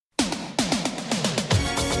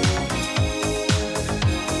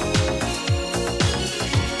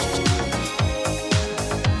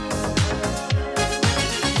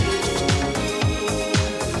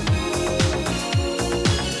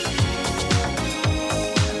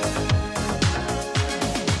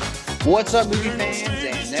What's up, movie fans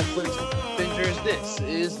and Netflix bingers? This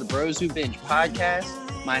is the Bros Who Binge podcast.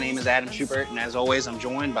 My name is Adam Schubert, and as always, I'm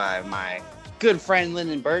joined by my good friend,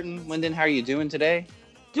 Lyndon Burton. Lyndon, how are you doing today?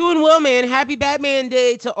 Doing well, man. Happy Batman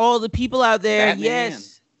Day to all the people out there. Batman.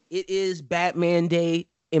 Yes, it is Batman Day.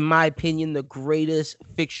 In my opinion, the greatest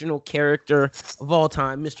fictional character of all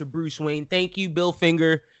time, Mr. Bruce Wayne. Thank you, Bill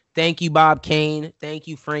Finger. Thank you, Bob Kane. Thank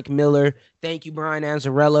you, Frank Miller. Thank you, Brian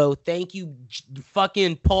Azzarello. Thank you,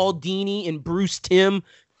 fucking Paul Dini and Bruce Timm.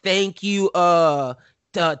 Thank you,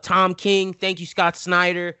 Tom King. Thank you, Scott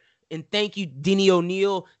Snyder. And thank you, Denny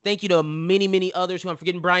O'Neil. Thank you to many, many others who I'm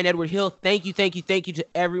forgetting. Brian Edward Hill. Thank you to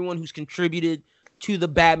everyone who's contributed to the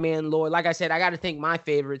Batman lore. Like I said, I got to thank my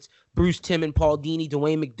favorites, Bruce Timm and Paul Dini,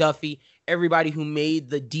 Dwayne McDuffie, everybody who made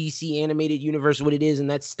the DC animated universe what it is, and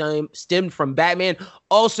that stemmed from Batman.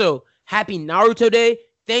 Also, happy Naruto Day.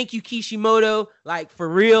 Thank you, Kishimoto. Like, for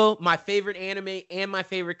real, my favorite anime and my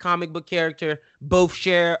favorite comic book character both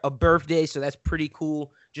share a birthday, so that's pretty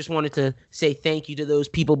cool. Just wanted to say thank you to those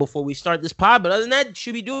people before we start this pod. But other than that,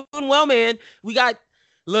 should be doing well, man.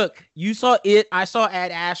 Look, you saw it. I saw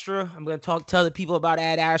Ad Astra. I'm going to tell the people about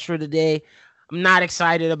Ad Astra today. I'm not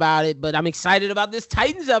excited about it, but I'm excited about this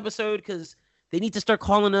Titans episode because they need to start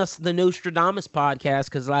calling us the Nostradamus podcast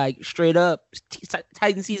because, like, straight up,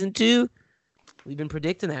 Titan Season 2, we've been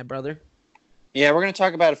predicting that, brother. Yeah, we're going to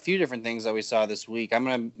talk about a few different things that we saw this week. I'm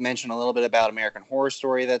going to mention a little bit about American Horror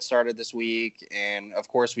Story that started this week. And, of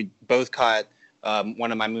course, we both caught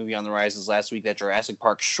one of my movie on the rises last week, that Jurassic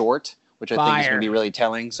Park short, which I think is going to be really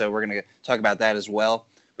telling. So we're going to talk about that as well.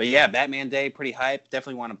 But, yeah, Batman Day, pretty hype.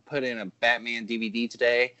 Definitely want to put in a Batman DVD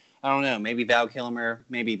today. I don't know. Maybe Val Kilmer.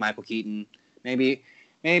 Maybe Michael Keaton. Maybe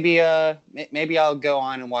I'll go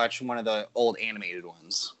on and watch one of the old animated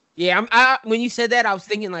ones. Yeah, when you said that, I was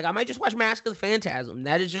thinking, like, I might just watch Mask of the Phantasm.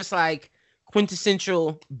 That is just, like,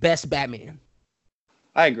 quintessential best Batman.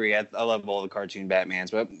 I agree. I love all the cartoon Batmans.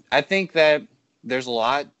 But I think that there's a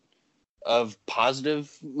lot of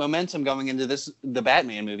positive momentum going into the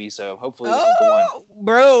Batman movie. So hopefully this is the one.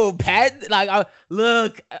 Bro,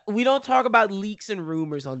 look, we don't talk about leaks and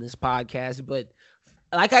rumors on this podcast, but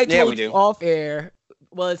like I told you off air,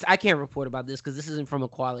 well, I can't report about this because this isn't from a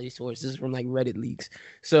quality source. This is from, like, Reddit leaks.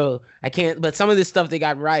 So I can't, but some of this stuff they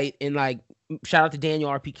got right. And, like, shout out to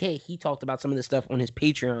Daniel RPK. He talked about some of this stuff on his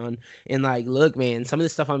Patreon. And, like, look, man, some of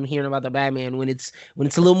this stuff I'm hearing about the Batman, when it's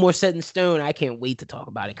a little more set in stone, I can't wait to talk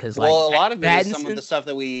about it. Because, well, a lot of it is some of the stuff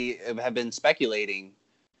that we have been speculating.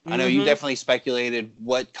 I know you definitely speculated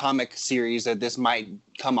what comic series that this might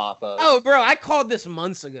come off of. Oh, bro, I called this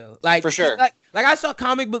months ago. Like, for sure. Like I saw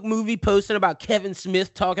Comic Book Movie posting about Kevin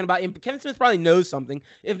Smith talking about him. Kevin Smith probably knows something.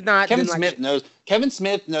 If not, Kevin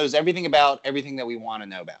Smith knows everything about everything that we want to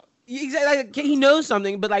know about. Exactly, like, he knows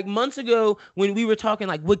something. But, like, months ago when we were talking,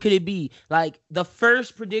 like, what could it be? Like, the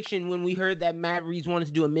first prediction when we heard that Matt Reeves wanted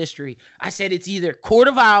to do a mystery, I said it's either Court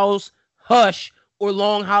of Owls, Hush, or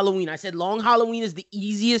Long Halloween. I said Long Halloween is the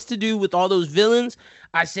easiest to do with all those villains.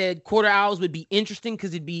 I said Court of Owls would be interesting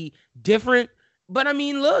because it'd be different. But, I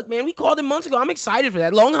mean, look, man, we called it months ago. I'm excited for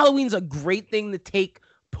that. Long Halloween's a great thing to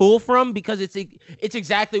pull from because it's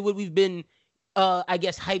exactly what we've been, I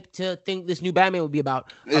guess, hyped to think this new Batman would be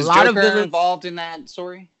about. Is Joker involved in that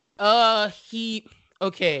story? He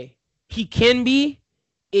can be.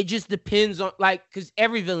 It just depends on, like, because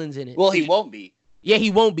every villain's in it. Well, he won't be. Yeah,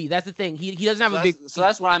 he won't be. That's the thing. He doesn't have a big. So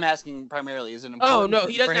that's what I'm asking primarily. Is it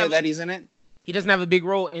important he doesn't for him that he's in it? He doesn't have a big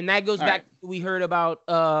role, and that goes back to what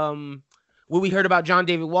we heard about John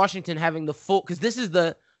David Washington having the full. Because this is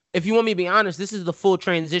if you want me to be honest, this is the full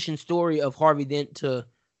transition story of Harvey Dent from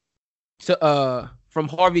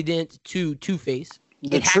Harvey Dent to Two-Face.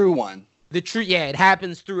 The true one. The true, yeah. It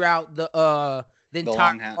happens throughout the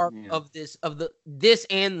entire arc of this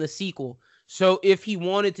and the sequel. So if he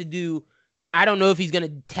wanted to do. I don't know if he's going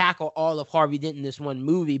to tackle all of Harvey Dent in this one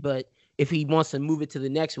movie, but if he wants to move it to the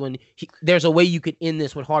next one, there's a way you could end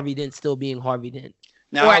this with Harvey Dent still being Harvey Dent.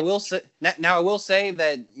 Now, I will say that now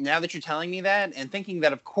that you're telling me that and thinking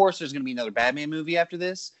that, of course, there's going to be another Batman movie after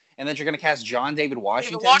this, and that you're going to cast John David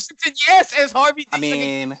Washington. Yes, as Harvey Dent. I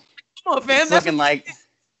mean, come on, fam. That's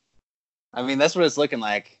what it's looking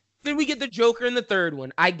like. Then we get the Joker in the third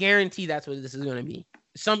one. I guarantee that's what this is going to be.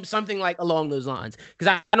 Something like along those lines,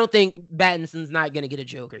 because I don't think Pattinson's not gonna get a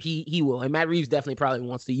Joker. He will, and Matt Reeves definitely probably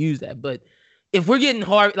wants to use that. But if we're getting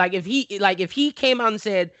Harvey, if he came out and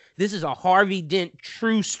said this is a Harvey Dent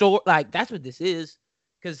true story, like, that's what this is.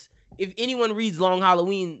 Because if anyone reads Long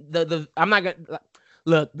Halloween, I'm not gonna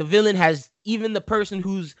look. The villain has, even the person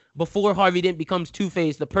who's before Harvey Dent becomes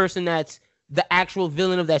Two-Face, the person that's the actual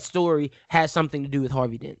villain of that story has something to do with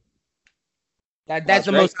Harvey Dent. That's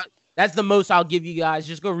the most. That's the most I'll give you guys.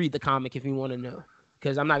 Just go read the comic if you want to know,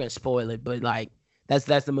 because I'm not gonna spoil it. But like, that's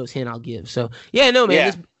the most hint I'll give. So yeah, no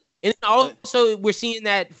man. Yeah. And also we're seeing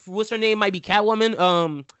that what's her name might be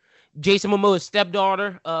Catwoman. Jason Momoa's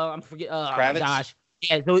stepdaughter. I'm forget. Kravitz? Gosh.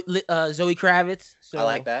 Yeah, Zoe Kravitz. So I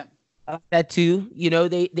like that. That too. You know,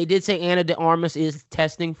 they did say Anna de Armas is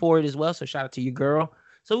testing for it as well. So shout out to your girl.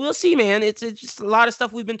 So we'll see, man. It's just a lot of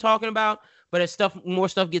stuff we've been talking about. But as more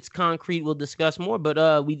stuff gets concrete, we'll discuss more.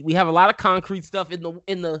 But we have a lot of concrete stuff in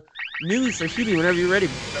the news. So shoot me whenever you're ready,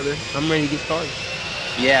 brother. I'm ready to get started.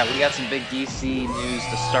 Yeah, we got some big DC news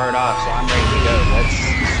to start off, so I'm ready to go. Let's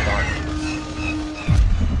start.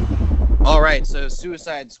 All right, so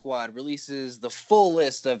Suicide Squad releases the full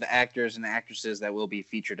list of actors and actresses that will be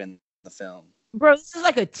featured in the film. Bro, this is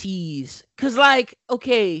like a tease. Cause like,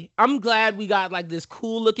 okay, I'm glad we got like this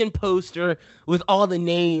cool looking poster with all the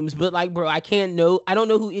names, but like, bro, I don't know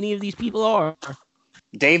who any of these people are.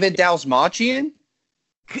 David Dastmalchian?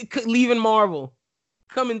 Leaving Marvel.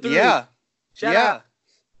 Coming through. Yeah. Shout out.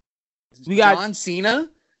 We got John Cena?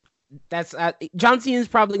 That's John Cena is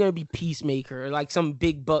probably gonna be Peacemaker, or like some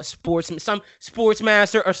big some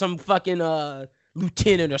sportsmaster, or some fucking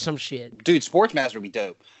lieutenant or some shit. Dude, Sportsmaster would be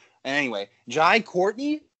dope. And anyway, Jai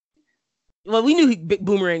Courtney. Well, we knew Big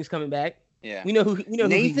Boomerang's coming back. Yeah, we know who.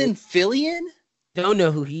 Nathan Fillion. Don't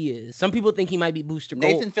know who he is. Some people think he might be Booster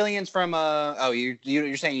Gold. Nathan Fillion's from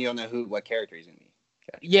you're saying you don't know what character he's gonna be.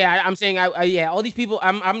 Okay. Yeah, I'm saying all these people.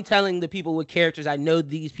 I'm telling the people with characters I know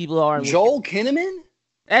these people are. Joel Kinnaman.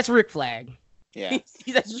 That's Rick Flag. Yeah.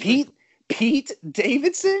 Pete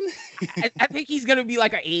Davidson? I think he's going to be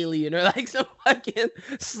like an alien or like some fucking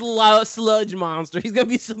sludge monster. He's going to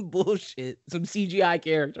be some bullshit, some CGI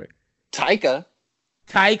character. Taika,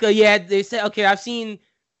 yeah. They said, okay, I've seen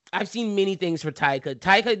many things for Taika.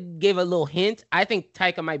 Taika gave a little hint. I think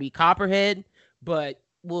Taika might be Copperhead, but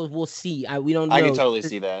we'll see. We don't know. I can totally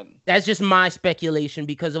see that. That's just my speculation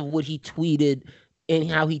because of what he tweeted. And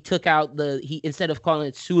how he took out instead of calling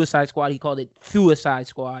it Suicide Squad, he called it Suicide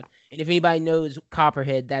Squad. And if anybody knows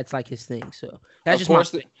Copperhead, that's like his thing. So that's just my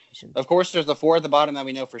speculation. Of course, there's the four at the bottom that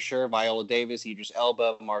we know for sure: Viola Davis, Idris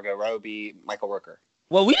Elba, Margot Robbie, Michael Rooker.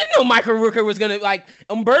 Well, we didn't know Michael Rooker was gonna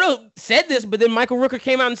Umberto said this, but then Michael Rooker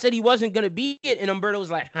came out and said he wasn't gonna be it, and Umberto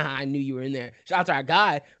was like, I knew you were in there. Shout out to our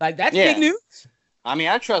guy. Like that's big news. I mean,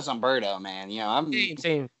 I trust Umberto, man. You know, I'm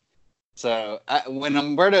same. So when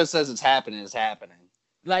Umberto says it's happening, it's happening.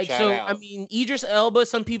 Like, shout out. I mean, Idris Elba,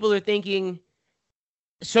 some people are thinking,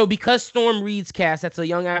 so because Storm Reed's cast, that's a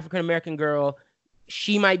young African-American girl,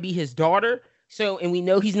 she might be his daughter. So, and we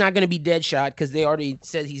know he's not going to be Deadshot because they already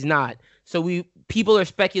said he's not. So people are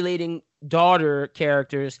speculating daughter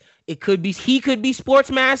characters. He could be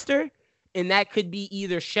Sportsmaster, and that could be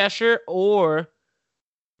either Cheshire or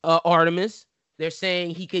Artemis. They're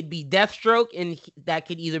saying he could be Deathstroke, and that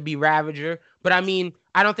could either be Ravager. But I mean,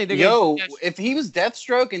 I don't think they're going to... if he was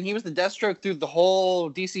Deathstroke and he was the Deathstroke through the whole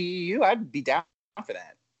DCEU, I'd be down for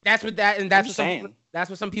that. That's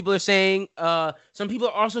what some people are saying. Some people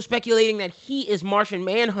are also speculating that he is Martian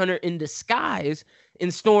Manhunter in disguise,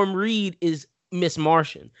 and Storm Reed is Miss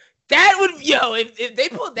Martian. That would, if they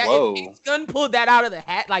pulled that, if James Gunn pulled that out of the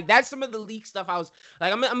hat, like that's some of the leak stuff I was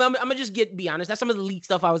like, I'm gonna just be honest. That's some of the leak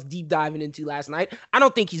stuff I was deep diving into last night. I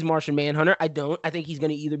don't think he's Martian Manhunter. I don't. I think he's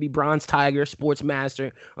gonna either be Bronze Tiger,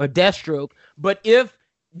 Sportsmaster, or Deathstroke. But if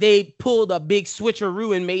they pulled a big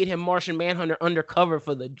switcheroo and made him Martian Manhunter undercover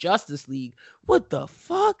for the Justice League, what the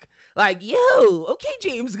fuck? Like, okay,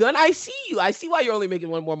 James Gunn, I see you. I see why you're only making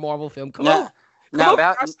one more Marvel film. Come on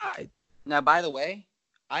our side. Now, by the way,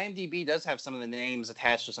 IMDb does have some of the names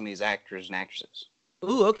attached to some of these actors and actresses.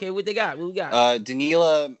 Ooh, okay. What they got? What we got?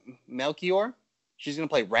 Daniela Melchior. She's gonna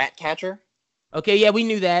play Ratcatcher. Okay, yeah, we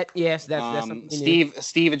knew that. Yes, that's something we knew.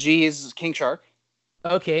 Steve Agee is King Shark.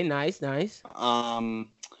 Okay, nice.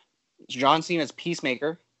 John Cena's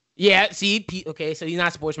Peacemaker. Yeah, see, okay, so he's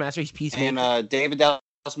not Sportsmaster, he's Peacemaker. And David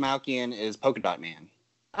Dastmalchian is Polka Dot Man.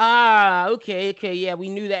 Okay, yeah, we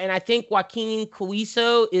knew that. And I think Joaquin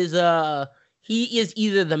Cuiso is he is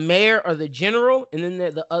either the mayor or the general, and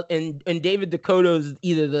then and David Dakota is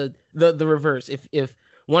either the reverse. If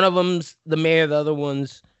one of them's the mayor, the other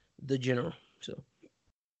one's the general. So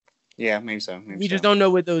yeah, maybe so. We just don't know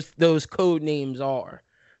what those code names are.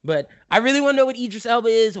 But I really want to know what Idris Elba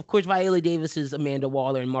is. Of course, Viola Davis is Amanda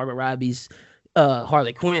Waller and Margot Robbie's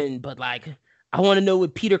Harley Quinn. But like, I want to know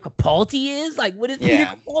what Peter Capaldi is. Like, what is Peter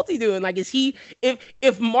Capaldi doing? Like, is he if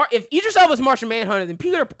Idris Elba's Martian Manhunter, then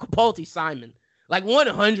Peter Capaldi's Simon. Like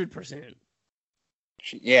 100%.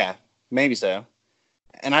 Yeah, maybe so.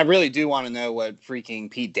 And I really do want to know what freaking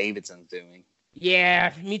Pete Davidson's doing.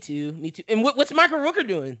 Yeah, me too. And what's Michael Rooker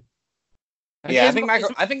doing? Yeah, I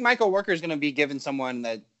think Michael Rooker is going to be given someone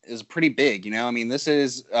that is pretty big. You know, I mean, this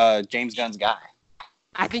is James Gunn's guy.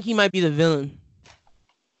 I think he might be the villain.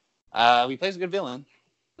 He plays a good villain.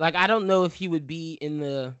 Like, I don't know if he would be in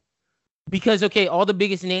the because okay, all the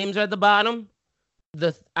biggest names are at the bottom.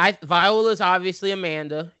 Viola's obviously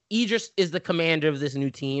Amanda. Idris is the commander of this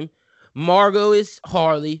new team. Margot is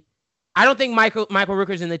Harley. I don't think Michael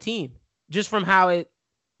Rooker's in the team just from how it.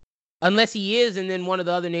 Unless he is, and then one of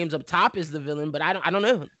the other names up top is the villain, but I don't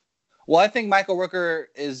know. Well, I think Michael Rooker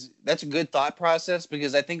that's a good thought process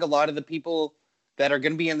because I think a lot of the people that are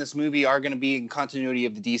going to be in this movie are going to be in continuity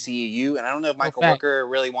of the DCEU, and I don't know if Michael Rooker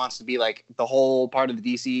really wants to be like the whole part of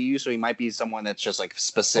the DCEU, so he might be someone that's just like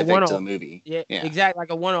specific to the movie. Yeah, exactly, like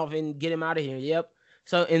a one-off and get him out of here. Yep.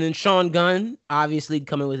 So, and then Sean Gunn, obviously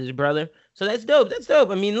coming with his brother. So that's dope. That's dope.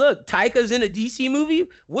 I mean, look, Taika's in a DC movie.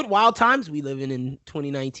 What wild times we live in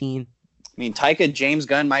 2019. I mean, Taika, James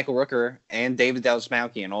Gunn, Michael Rooker, and David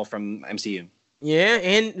Dastmalchian, all from MCU. Yeah,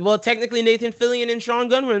 and well, technically Nathan Fillion and Sean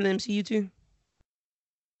Gunn were in the MCU too.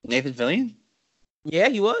 Nathan Fillion? Yeah,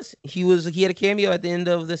 he was. He had a cameo at the end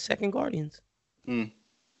of the second Guardians. Yeah.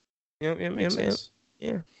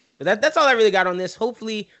 But that's all I really got on this.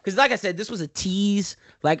 Hopefully, because like I said, this was a tease.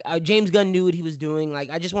 Like James Gunn knew what he was doing.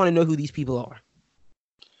 Like I just want to know who these people are.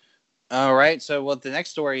 All right. So what the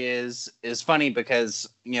next story is funny because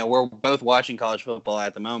we're both watching college football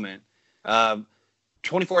at the moment.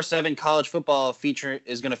 24/7 college football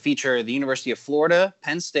is going to feature the University of Florida,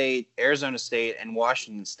 Penn State, Arizona State, and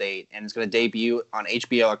Washington State, and it's going to debut on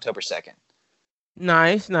HBO October 2nd.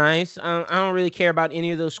 Nice. I don't really care about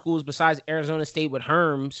any of those schools besides Arizona State with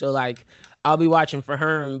Herm, so like I'll be watching for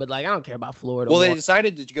Herm, but like I don't care about Florida. Well, they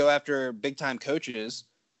decided to go after big time coaches,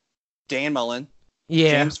 Dan Mullen,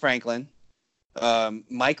 James Franklin,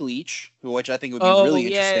 Mike Leach, which I think would be really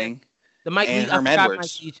interesting. Herm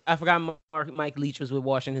Edwards. I forgot Mike Leach was with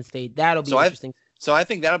Washington State. That'll be interesting. So I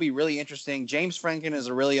think that'll be really interesting. James Franklin is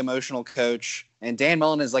a really emotional coach, and Dan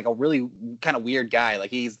Mullen is like a really kind of weird guy.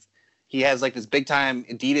 Like he has like this big time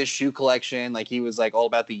Adidas shoe collection. Like he was like all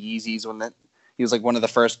about the Yeezys he was like one of the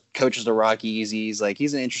first coaches to rock Yeezys. Like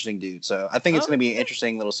he's an interesting dude. So I think it's going to be an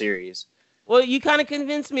interesting little series. Well, you kind of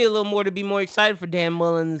convinced me a little more to be more excited for Dan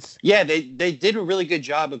Mullen's. Yeah, they did a really good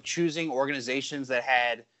job of choosing organizations that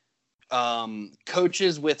had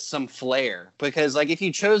coaches with some flair. Because like if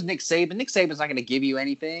you chose Nick Saban's not going to give you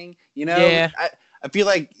anything. Yeah. I feel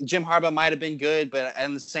like Jim Harbaugh might have been good, but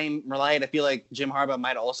in the same light, I feel like Jim Harbaugh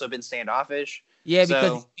might have also been standoffish. Yeah,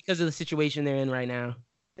 because of the situation they're in right now.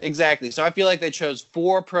 Exactly. So I feel like they chose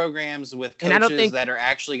 4 programs with coaches that are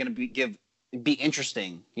actually going to be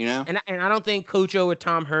interesting, And I don't think Coach O or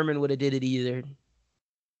Tom Herman would have did it either.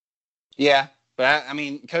 Yeah, but I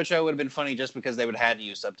mean, Coach O would have been funny just because they would have had to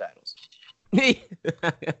use subtitles. You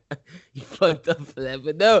fucked up for that,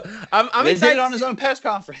 but no, I'm they excited. Did it on his own press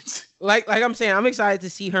conference. Like I'm saying, I'm excited to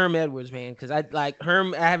see Herm Edwards, man, because I like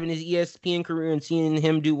Herm having his ESPN career and seeing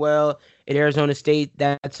him do well at Arizona State.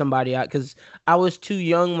 That's somebody out because I was too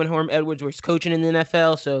young when Herm Edwards was coaching in the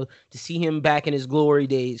NFL, so to see him back in his glory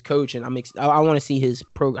days coaching, I want to see how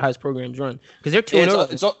his programs run because they're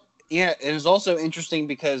 2-0. Yeah, and it's also interesting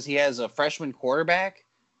because he has a freshman quarterback,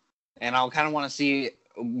 and I'll kind of want to see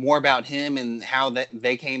more about him and how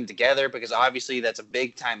they came together because obviously that's a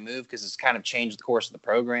big time move because it's kind of changed the course of the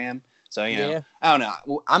program. So, I don't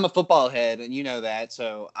know. I'm a football head and you know that.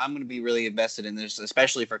 So I'm going to be really invested in this,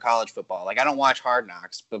 especially for college football. Like I don't watch Hard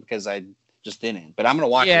Knocks because I just didn't, but I'm going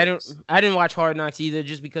to watch it. I didn't watch Hard Knocks either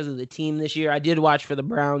just because of the team this year. I did watch for the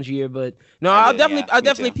Browns year, but no, I'll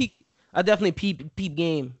definitely peep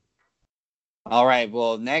game. All right.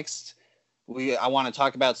 Well, next I want to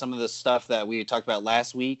talk about some of the stuff that we talked about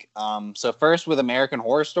last week. So first with American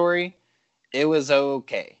Horror Story, it was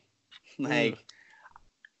okay. Like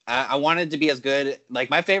I wanted to be as good. Like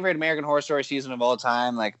my favorite American Horror Story season of all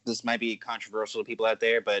time. Like this might be controversial to people out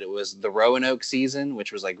there, but it was the Roanoke season,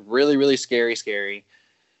 which was like really, really scary,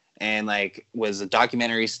 and like was a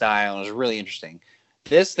documentary style. It was really interesting.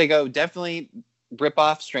 They go definitely rip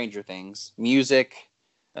off Stranger Things, music,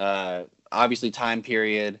 obviously time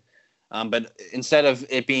period. But instead of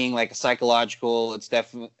it being like a psychological, it's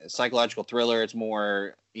definitely a psychological thriller. It's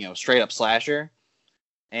more, straight up slasher.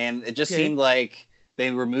 And it just seemed like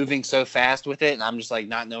they were moving so fast with it. And I'm just like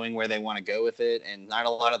not knowing where they want to go with it. And not a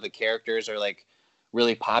lot of the characters are like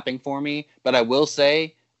really popping for me. But I will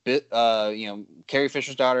say, Carrie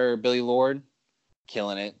Fisher's daughter, Billie Lourd,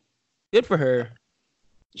 killing it. Good for her.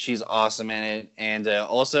 She's awesome in it. And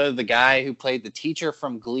also the guy who played the teacher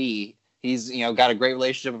from Glee, he's, got a great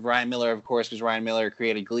relationship with Ryan Miller, of course, because Ryan Miller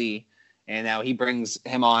created Glee. and now he brings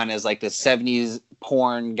him on as like the 70s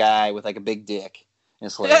porn guy with like a big dick.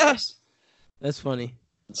 It's hilarious. That's funny.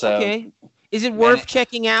 So, okay, is it worth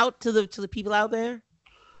checking out to the people out there?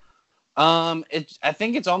 I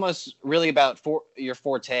think it's almost really about your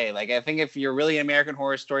forte. Like, I think if you're really an American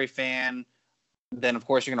Horror Story fan, then of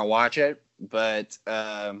course you're gonna watch it. But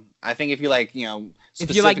I think if you like,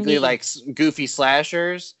 specifically like goofy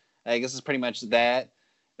slashers, I guess it's pretty much that.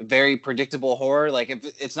 Very predictable horror. Like, if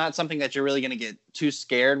it's not something that you're really gonna get too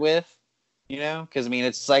scared with, because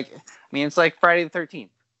it's like Friday the 13th.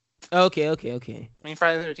 Okay. I mean,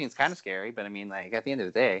 Friday the 13th is kind of scary, but I mean, like, at the end of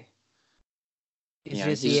the day,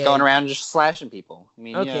 he's just going around just slashing people. I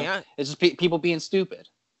mean, it's just people being stupid.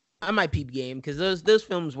 I might peep game because those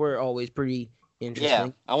films were always pretty interesting. Yeah,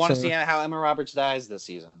 I want to see how Emma Roberts dies this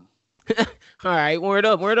season. All right, word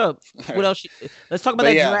up. What else? Let's talk about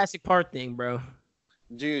that Jurassic Park thing, bro.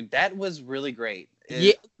 Dude, that was really great.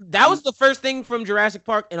 That was the first thing from Jurassic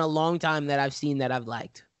Park in a long time that I've seen that I've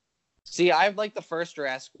liked. See, I've liked the first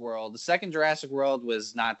Jurassic World. The second Jurassic World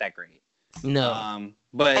was not that great. No.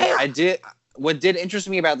 But what did interest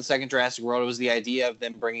me about the second Jurassic World was the idea of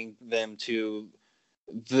them bringing them to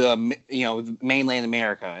the mainland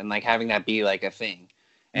America and like having that be like a thing.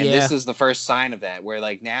 And this is the first sign of that, where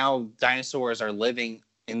like now dinosaurs are living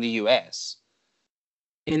in the US.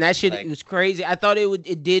 And that shit, it was crazy. I thought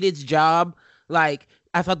it did its job. Like,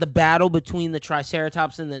 I thought the battle between the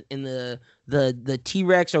Triceratops and the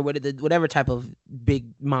T-Rex or whatever type of big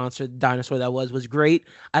monster dinosaur that was great.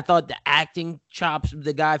 I thought the acting chops,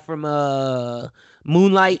 the guy from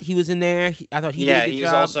Moonlight, he was in there. I thought he did a good job. Yeah, he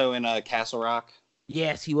was also in Castle Rock.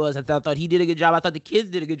 Yes, he was. I thought he did a good job. I thought the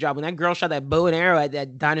kids did a good job. When that girl shot that bow and arrow at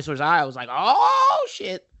that dinosaur's eye, I was like, oh,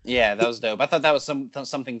 shit. Yeah, that was dope. I thought that was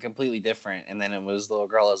something completely different. And then it was the little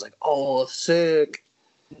girl. I was like, oh, sick.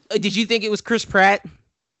 Did you think it was Chris Pratt?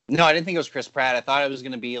 No, I didn't think it was Chris Pratt. I thought it was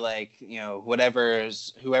going to be like,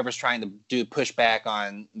 whoever's trying to do pushback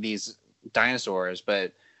on these dinosaurs.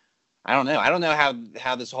 But I don't know. I don't know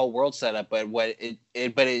how this whole world's set up, but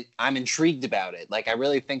I'm intrigued about it. Like, I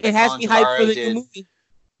really think that it has to be hyped for the new movie.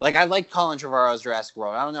 Like, I like Colin Trevorrow's Jurassic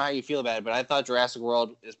World. I don't know how you feel about it, but I thought Jurassic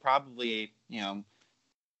World is probably,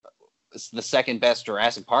 it's the second best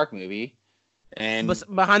Jurassic Park movie. And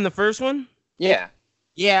behind the first one? Yeah.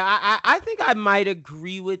 Yeah, I think I might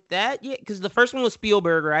agree with that. Yeah, because the first one was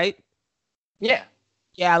Spielberg, right? Yeah.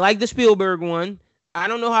 Yeah, I like the Spielberg one. I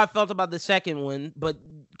don't know how I felt about the second one, but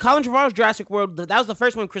Colin Trevorrow's Jurassic World, that was the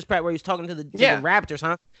first one, Chris Pratt, where he was talking to the raptors,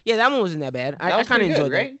 huh? Yeah, that one wasn't that bad. I kind of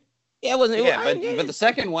enjoyed right? that. Yeah, it wasn't. But the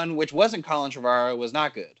second one, which wasn't Colin Trevorrow, was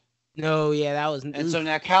not good. No, yeah, that was. And so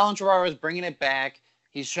now Colin Trevorrow is bringing it back.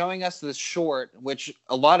 He's showing us this short, which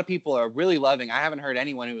a lot of people are really loving. I haven't heard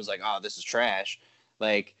anyone who was like, oh, this is trash.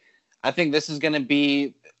 Like, I think this is going to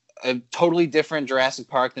be a totally different Jurassic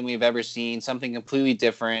Park than we've ever seen, something completely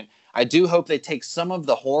different. I do hope they take some of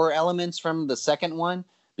the horror elements from the second one,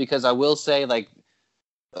 because I will say, like,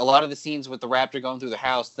 a lot of the scenes with the raptor going through the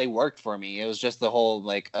house, they worked for me. It was just the whole,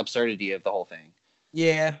 like, absurdity of the whole thing.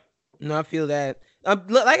 Yeah, no, I feel that.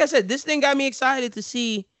 Like I said, this thing got me excited to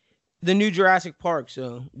see the new Jurassic Park,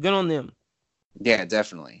 so good on them. Yeah,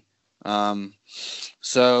 definitely.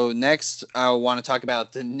 So next I want to talk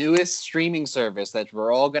about the newest streaming service that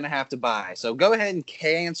we're all going to have to buy. So go ahead and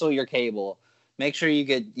cancel your cable. Make sure you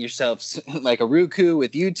get yourself like a Roku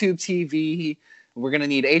with YouTube TV. We're going to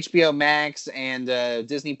need HBO Max and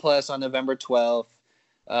Disney Plus on November 12th.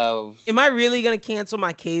 Am I really going to cancel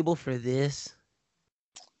my cable for this?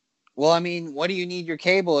 Well, I mean, what do you need your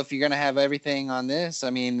cable if you're going to have everything on this? I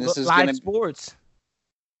mean, this is live sports.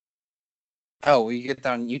 Oh, well, you get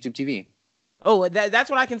that on YouTube TV. Oh,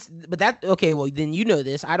 that's what I can. But that okay? Well, then you know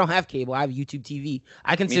this. I don't have cable. I have YouTube TV.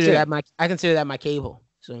 I consider that my cable.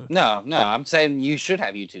 So no, I'm saying you should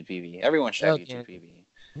have YouTube TV. Everyone should have YouTube TV.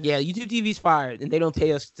 Yeah, YouTube TV's fired, and they don't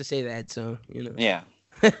pay us to say that. So Yeah.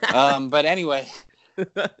 But anyway,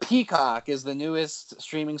 Peacock is the newest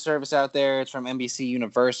streaming service out there. It's from NBC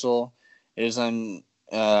Universal. It is on.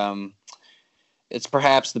 It's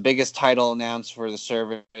perhaps the biggest title announced for the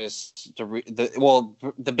service.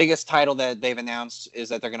 The biggest title that they've announced is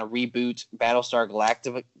that they're going to reboot Battlestar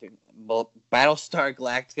Galactica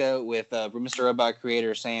with Mr. Robot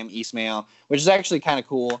creator Sam Esmail, which is actually kind of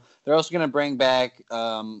cool. They're also going to bring back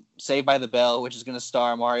Saved by the Bell, which is going to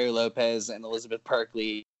star Mario Lopez and Elizabeth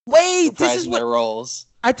Berkley. Wait, this is their roles.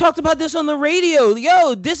 I talked about this on the radio.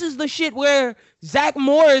 Yo, this is the shit where Zach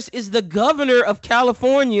Morris is the governor of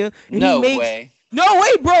California. And no way. No,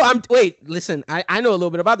 wait, bro. Listen. I know a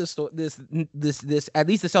little bit about this at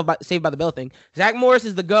least the Saved by the Bell thing. Zach Morris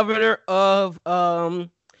is the governor of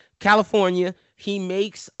California. he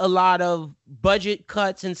makes a lot of budget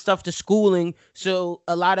cuts and stuff to schooling. So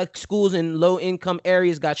a lot of schools in low income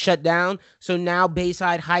areas got shut down. So now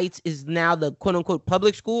Bayside Heights is now the quote unquote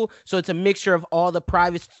public school. So it's a mixture of all the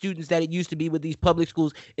private students that it used to be with these public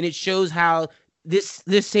schools. And it shows how this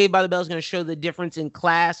Saved by the Bell is going to show the difference in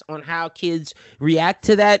class on how kids react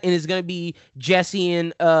to that. And it's going to be Jesse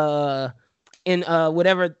and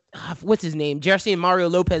whatever, what's his name? Jesse and Mario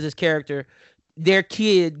Lopez's character, their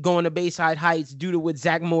kid going to Bayside Heights due to what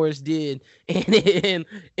Zach Morris did, and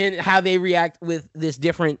how they react with this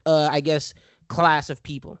different, I guess, class of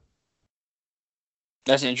people.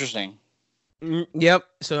 That's interesting. Yep.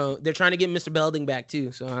 So they're trying to get Mr. Belding back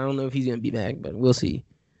too. So I don't know if he's going to be back, but we'll see.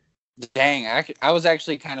 Dang, I was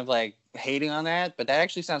actually kind of like hating on that, but that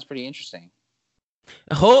actually sounds pretty interesting.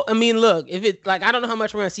 I mean, look, if it like, I don't know how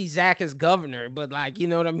much we're going to see Zach as governor, but like, you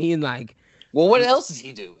know what I mean? Like, well, what else is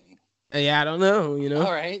he doing? Yeah, I don't know. You know,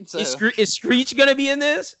 all right. So is Screech gonna be in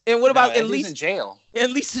this? And what about at least in jail?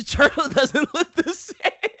 At least the turtle doesn't look the same.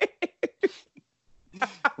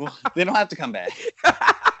 Well, they don't have to come back. Are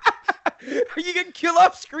you gonna kill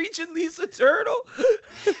off Screech and Lisa Turtle?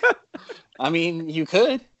 I mean, you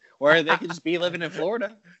could, or they could just be living in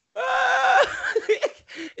Florida.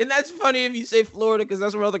 And that's funny if you say Florida, because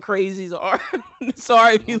that's where all the crazies are.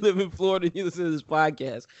 Sorry if you live in Florida and you listen to this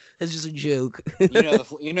podcast. That's just a joke.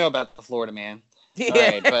 You know about the Florida man. Yeah. All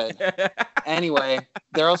right, but anyway,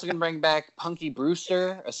 they're also going to bring back Punky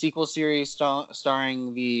Brewster, a sequel series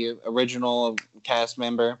starring the original cast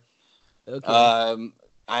member. Okay.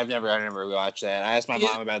 I've never watched that. I asked my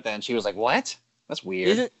mom about that, and she was like, "What? That's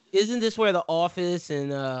weird." Isn't this where The Office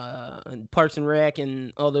and Parks and Rec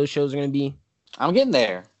and all those shows are going to be? I'm getting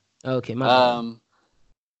there. Okay, my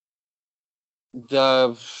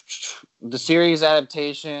bad. The series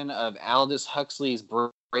adaptation of Aldous Huxley's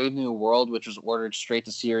Brave New World, which was ordered straight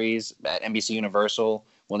to series at NBC Universal,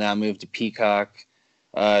 will now move to Peacock.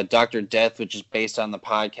 Dr. Death, which is based on the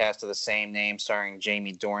podcast of the same name, starring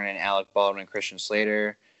Jamie Dornan, Alec Baldwin, and Christian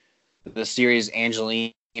Slater. The series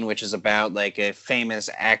Angeline, which is about like a famous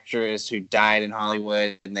actress who died in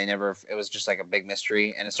Hollywood and it was just like a big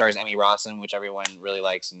mystery. And it stars Emmy Rossum, which everyone really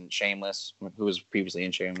likes, in Shameless, who was previously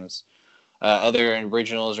in Shameless. Other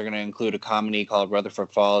originals are going to include a comedy called Rutherford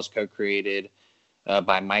Falls, co-created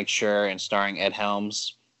by Mike Schur and starring Ed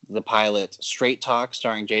Helms. The pilot Straight Talk,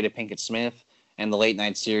 starring Jada Pinkett Smith, and the late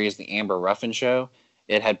night series The Amber Ruffin Show.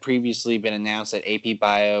 It had previously been announced at AP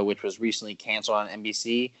Bio, which was recently canceled on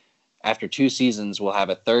NBC. After 2 seasons, we'll have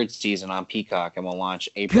a 3rd season on Peacock and will launch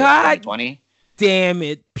April 2020. Damn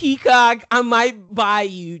it. Peacock, I might buy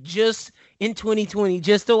you just in 2020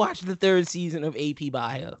 just to watch the 3rd season of AP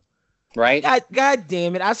Bio. Right? God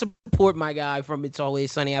damn it. I support my guy from It's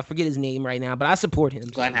Always Sunny. I forget his name right now, but I support him.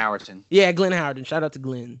 Glenn Howerton. Yeah, Glenn Howerton. Shout out to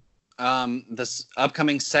Glenn. This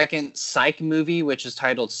upcoming second Psych movie, which is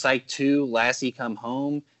titled Psych 2, Lassie Come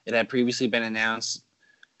Home. It had previously been announced.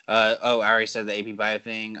 I already said the AP Bio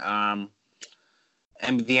thing. And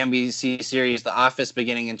the NBC series The Office,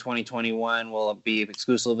 beginning in 2021, will be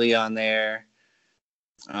exclusively on there.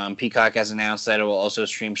 Peacock has announced that it will also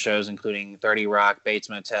stream shows including 30 Rock, Bates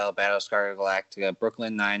Motel, Battlestar Galactica,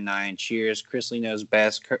 Brooklyn Nine-Nine, Cheers, Chrisley Knows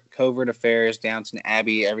Best, Covert Affairs, Downton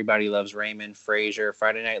Abbey, Everybody Loves Raymond, Frasier,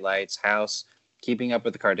 Friday Night Lights, House, Keeping Up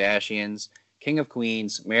with the Kardashians, King of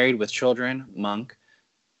Queens, Married with Children, Monk,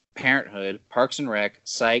 Parenthood, Parks and Rec,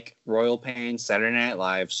 Psych, Royal Pains, Saturday Night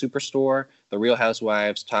Live, Superstore, The Real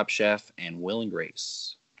Housewives, Top Chef, and Will and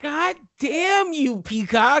Grace. God damn you,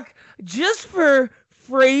 Peacock. Just for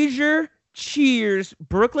Frasier, Cheers,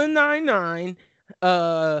 Brooklyn Nine-Nine,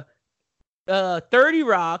 30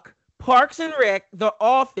 Rock, Parks and Rec, The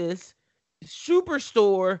Office,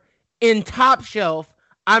 Superstore, and Top Shelf,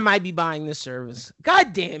 I might be buying this service.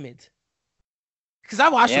 God damn it. Because I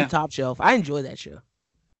watched some Top Shelf. I enjoy that show.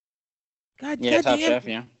 God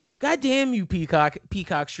damn you, Peacock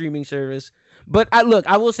streaming service. But I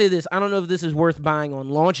will say this. I don't know if this is worth buying on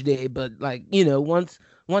launch day, but like, you know, once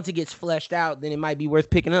it gets fleshed out, then it might be worth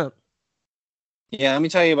picking up. Yeah, let me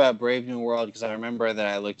tell you about Brave New World, because I remember that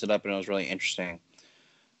I looked it up and it was really interesting.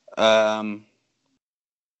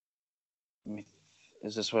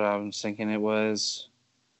 Is this what I was thinking it was?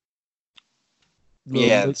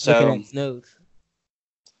 Yeah, so notes.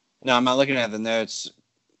 No, I'm not looking at the notes.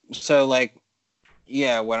 So, like,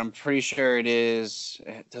 yeah, what I'm pretty sure it is,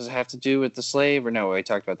 does it have to do with the slave? Or no, we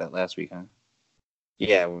talked about that last week, huh?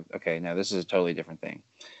 Yeah, okay, no, this is a totally different thing.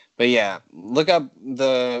 But yeah, look up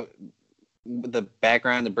the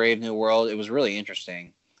background, The Brave New World. It was really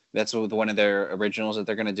interesting. That's one of their originals that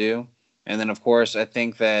they're going to do. And then, of course, I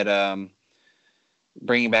think that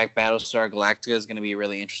bringing back Battlestar Galactica is going to be a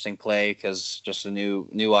really interesting play because just a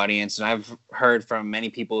new audience. And I've heard from many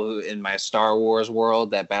people who in my Star Wars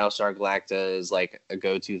world that Battlestar Galactica is like a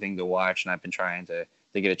go-to thing to watch, and I've been trying to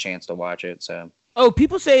get a chance to watch it. So. Oh,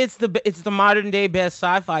 people say it's the modern day best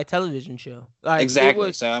sci-fi television show. Like,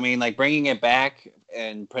 exactly. So I mean, like bringing it back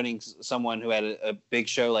and putting someone who had a big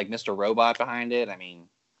show like Mr. Robot behind it. I mean,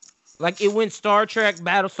 like it went Star Trek,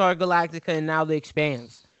 Battlestar Galactica, and now The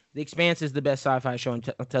Expanse. The Expanse is the best sci-fi show on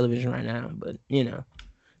television right now. But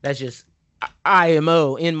that's just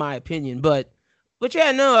IMO in my opinion. But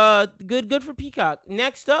yeah, no, good for Peacock.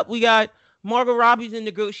 Next up, we got Margot Robbie's in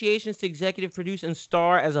negotiations to executive produce and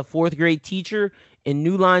star as a fourth grade teacher in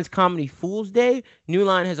New Line's comedy Fool's Day. New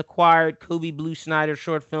Line has acquired Kobe Blue Snyder's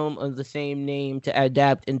short film of the same name to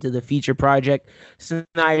adapt into the feature project.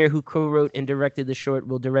 Snyder, who co-wrote and directed the short,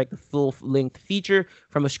 will direct the full-length feature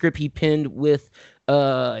from a script he penned with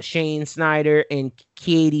Shane Snyder and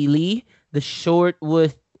Katie Lee. The short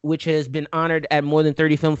which has been honored at more than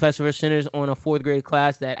 30 film festivals, centers on a fourth grade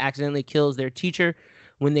class that accidentally kills their teacher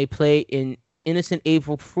when they play an innocent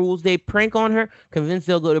April Fool's Day prank on her. Convinced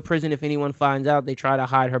they'll go to prison if anyone finds out, they try to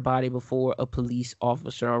hide her body before a police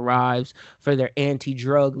officer arrives for their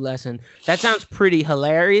anti-drug lesson. That sounds pretty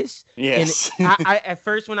hilarious. Yes. And I at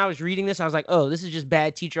first when I was reading this, I was like, oh, this is just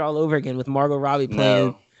Bad Teacher all over again with Margot Robbie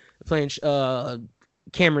playing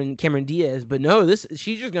Cameron Diaz. But no,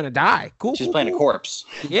 she's just gonna die. Cool. She's playing a corpse.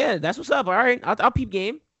 Yeah, that's what's up. All right, I'll peep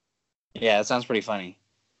game. Yeah, that sounds pretty funny.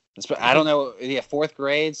 I don't know. Yeah, fourth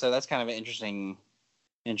grade, so that's kind of an interesting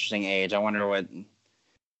age. I wonder what.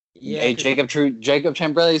 Yeah, hey, Jacob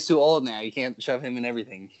Chamberlain is too old now. You can't shove him in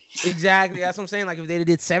everything. Exactly, that's what I'm saying. Like if they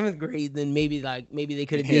did seventh grade, then maybe they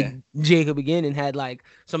could have did Jacob again and had like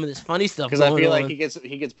some of this funny stuff. Because I feel like he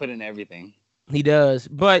gets put in everything. He does,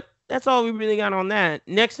 but that's all we really got on that.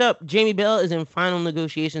 Next up, Jamie Bell is in final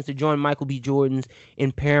negotiations to join Michael B. Jordan's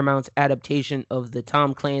in Paramount's adaptation of the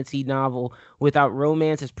Tom Clancy novel Without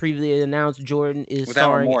Romance. As previously announced, Jordan is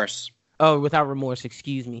Without Remorse. Oh, Without Remorse,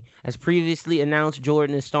 excuse me. As previously announced,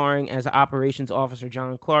 Jordan is starring as Operations Officer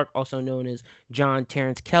John Clark, also known as John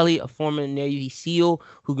Terrence Kelly, a former Navy SEAL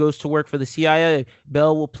who goes to work for the CIA.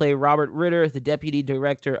 Bell will play Robert Ritter, the Deputy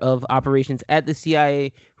Director of Operations at the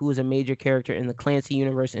CIA, who is a major character in the Clancy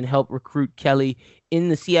universe and helped recruit Kelly in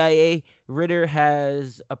the CIA. Ritter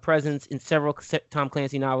has a presence in several Tom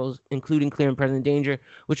Clancy novels, including Clear and Present Danger,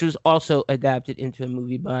 which was also adapted into a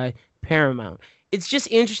movie by Paramount. It's just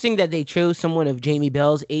interesting that they chose someone of Jamie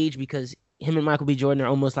Bell's age because him and Michael B. Jordan are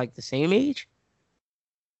almost like the same age.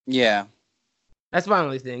 Yeah. That's my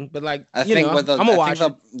only thing. But like, I'm gonna watch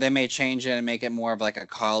it. They may change it and make it more of like a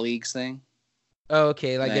colleagues thing. Oh,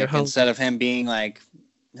 okay. Like they're instead of him being like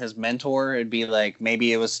his mentor, it'd be like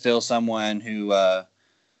maybe it was still someone who helped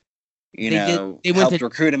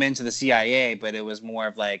recruit him into the CIA, but it was more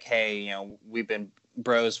of like, hey, we've been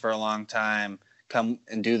bros for a long time. Come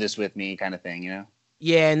and do this with me kind of thing,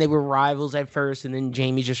 Yeah, and they were rivals at first, and then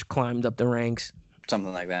Jamie just climbed up the ranks.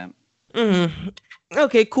 Something like that. Mm-hmm.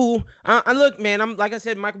 Okay, cool. Look, man, like I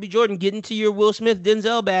said, Michael B. Jordan, get into your Will Smith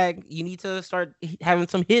Denzel bag. You need to start having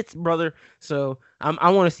some hits, brother. So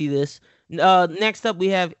I want to see this. Next up, we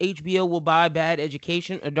have HBO will buy Bad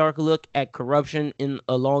Education, a dark look at corruption in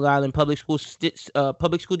a Long Island public school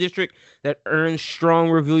district that earned strong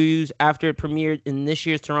reviews after it premiered in this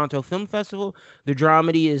year's Toronto Film Festival. The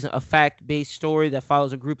dramedy is a fact-based story that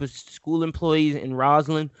follows a group of school employees in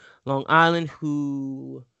Roslyn, Long Island,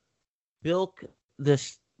 who bilk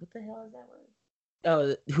this. What the hell is that word?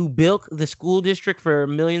 Who bilk the school district for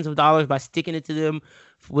millions of dollars by sticking it to them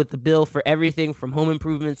with the bill for everything from home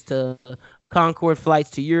improvements to Concorde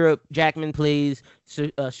flights to Europe. Jackman plays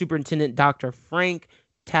Superintendent Dr. Frank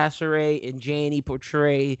Tasseray, and Janie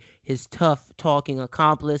portray his tough talking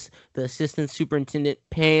accomplice, the Assistant Superintendent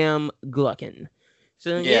Pam Gluckin.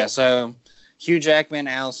 So Hugh Jackman,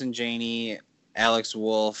 Allison Janney, Alex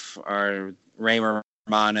Wolff, are Ray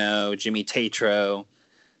Romano, Jimmy Tatro.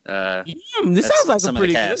 This sounds like some a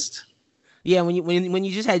pretty of the cast. Good. Yeah, when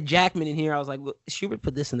you just had Jackman in here, I was like, well, Schubert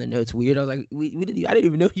put this in the notes weird. I was like, I didn't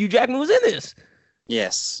even know Hugh Jackman was in this.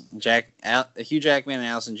 Yes, Hugh Jackman and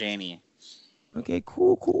Allison Janney. Okay,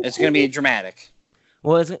 cool. It's going to be dramatic.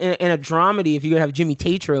 Well, it's in a dramedy if you're going to have Jimmy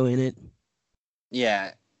Tatro in it.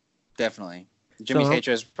 Yeah, definitely. Jimmy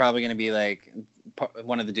Tatro is probably going to be like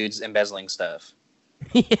one of the dudes embezzling stuff.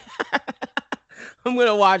 Yeah. I'm going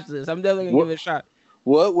to watch this. I'm definitely going to give it a shot.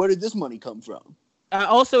 Where did this money come from? I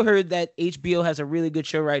also heard that HBO has a really good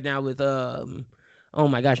show right now with oh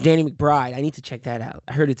my gosh, Danny McBride. I need to check that out.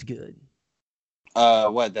 I heard it's good.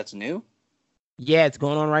 What? That's new? Yeah, it's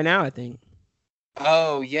going on right now, I think.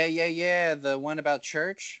 Oh, yeah. The one about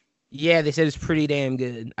church? Yeah, they said it's pretty damn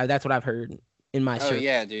good. That's what I've heard in my Oh, search.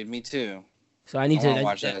 yeah, dude. Me too. So I I need want to to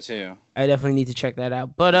watch that too. I definitely need to check that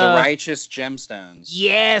out. But The Righteous Gemstones.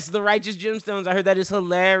 yes, The Righteous Gemstones. I heard that is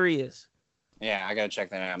hilarious. Yeah, I got to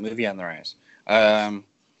check that out. Movie on the rise.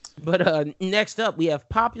 But next up, we have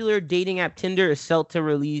popular dating app Tinder is set to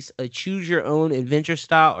release a choose-your-own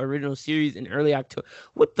adventure-style original series in early October.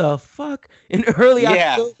 What the fuck? In early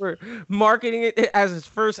October, marketing it as its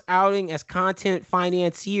first outing as content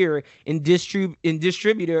financier and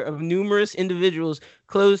distributor of numerous individuals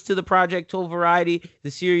close to the project told Variety.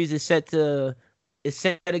 The series is set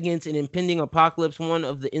against an impending apocalypse, one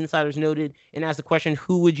of the insiders noted, and asked the question,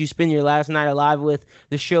 who would you spend your last night alive with?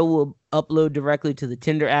 The show will upload directly to the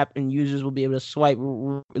Tinder app, and users will be able to swipe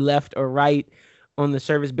left or right on the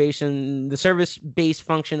service-based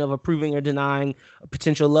function of approving or denying a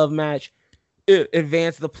potential love match.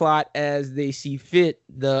 Advance the plot as they see fit.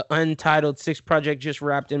 The Untitled 6 project just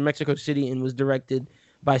wrapped in Mexico City and was directed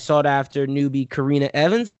by sought-after newbie Karina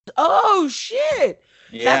Evans. Oh, shit!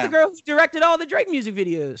 Yeah. That's the girl who directed all the Drake music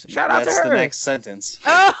videos. Shout out to her. That's the next sentence.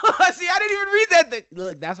 Oh, see, I didn't even read that.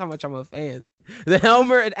 Look, that's how much I'm a fan. The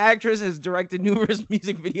Helmer, an actress, has directed numerous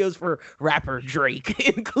music videos for rapper Drake,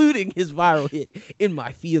 including his viral hit "In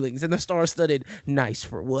My Feelings" and the star-studded "Nice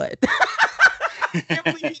for What." I can't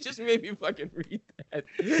believe you just made me fucking read that.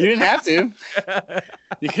 You didn't have to.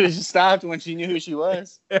 You could have just stopped when she knew who she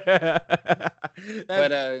was.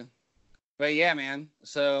 But yeah, man.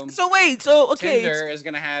 So okay. Tinder is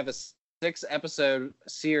gonna have a 6-episode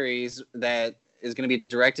series that is gonna be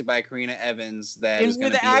directed by Karina Evans. That is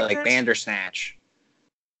gonna be like Bandersnatch.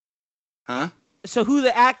 Huh? So who are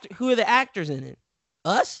the actors in it?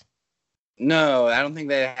 Us? No, I don't think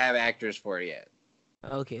they have actors for it yet.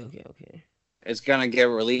 Okay. It's gonna get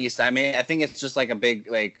released. I mean, I think it's just like a big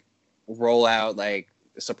like rollout, like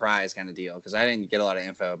surprise kind of deal because I didn't get a lot of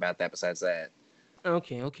info about that besides that.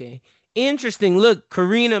 Okay. Interesting. Look,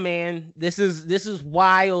 Karina, man, this is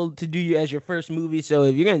wild to do you as your first movie. So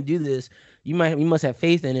if you're gonna do this, you must have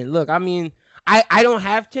faith in it. Look, I mean, I don't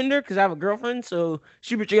have Tinder because I have a girlfriend. So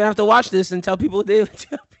Schubert, you're gonna have to watch this and tell people what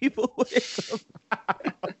it's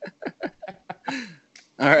about.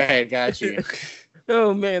 All right, got you.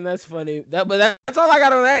 Oh man, that's funny. That's all I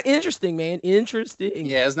got on that. Interesting, man. Interesting.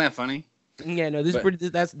 Yeah, isn't that funny? Yeah, no,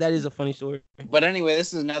 that is a funny story. But anyway,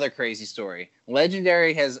 this is another crazy story.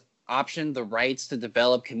 Legendary has optioned the rights to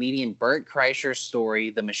develop comedian Bert Kreischer's story,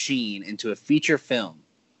 The Machine, into a feature film.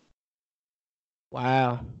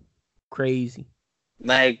 Wow. Crazy.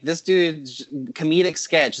 Like, this dude's comedic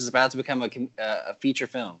sketch is about to become a feature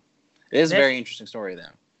film. It is a very interesting story,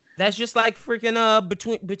 though. That's just like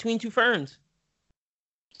freaking Between Two Ferns.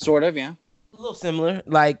 Sort of, yeah. A little similar.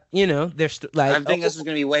 Like, you know, there's like... I think this is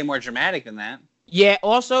going to be way more dramatic than that. Yeah,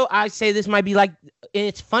 also, I say this might be like...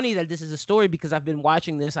 It's funny that this is a story because I've been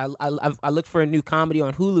watching this. I looked for a new comedy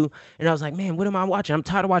on Hulu, and I was like, man, what am I watching? I'm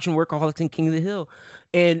tired of watching Workaholics and King of the Hill.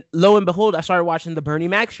 And lo and behold, I started watching The Bernie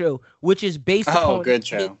Mac Show, which is based upon... good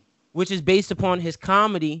show. Which is based upon his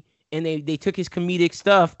comedy, and they took his comedic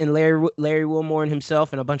stuff, and Larry Wilmore and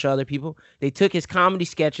himself and a bunch of other people, they took his comedy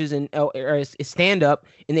sketches and his stand-up,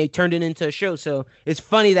 and they turned it into a show. So it's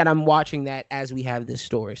funny that I'm watching that as we have this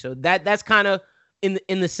story. So that's kind of in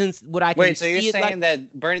the sense what I can. Wait, so you're see saying that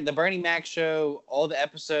the Bernie Mac Show, all the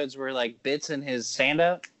episodes were like bits in his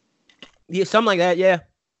stand-up? Yeah, something like that. Yeah.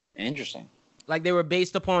 Interesting. Like they were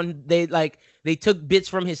based upon they took bits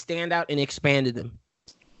from his stand-out and expanded them.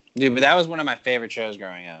 Dude, but that was one of my favorite shows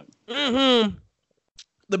growing up. Mm-hmm.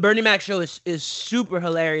 The Bernie Mac Show is super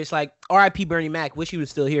hilarious. Like R.I.P. Bernie Mac. Wish he was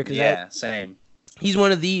still here. Same. He's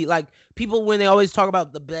one of the people when they always talk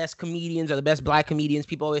about the best comedians or the best black comedians.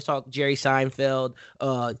 People always talk Jerry Seinfeld,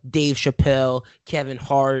 Dave Chappelle, Kevin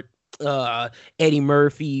Hart, Eddie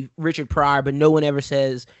Murphy, Richard Pryor, but no one ever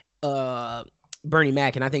says Bernie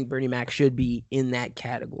Mac. And I think Bernie Mac should be in that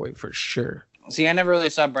category for sure. See, I never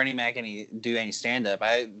really saw Bernie Mac do any stand-up.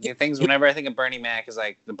 Whenever I think of Bernie Mac is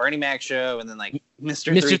like the Bernie Mac Show and then like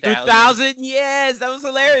Mr. 3000. Yes, that was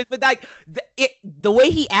hilarious. But like the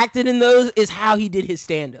way he acted in those is how he did his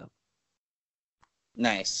stand-up.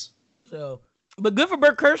 Nice. So, but good for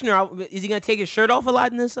Bert Kreischer. Is he gonna take his shirt off a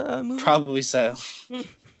lot in this movie? Probably so.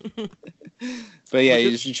 But yeah,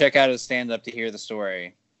 you should check out his stand-up to hear the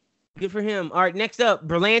story. Good for him. All right, next up,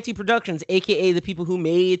 Berlanti Productions, aka the people who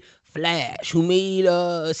made Flash, who made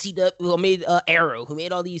Arrow, who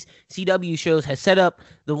made all these CW shows, has set up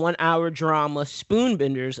the 1-hour drama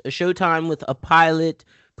Spoonbenders, a Showtime with a pilot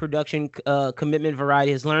production commitment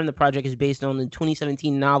Variety has learned. The project is based on the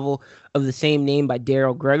 2017 novel of the same name by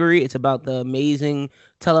Daryl Gregory. It's about the amazing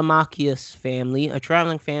Telemachus family, a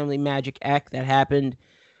traveling family magic act that happened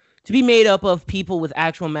to be made up of people with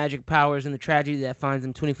actual magic powers, and the tragedy that finds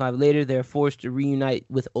them 25 later. They're forced to reunite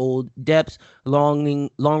with old depths,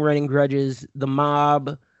 long-running grudges, the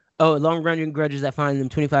mob. Oh, long-running grudges that find them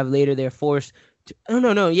 25 later. They're forced to. Oh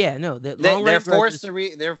no. They're forced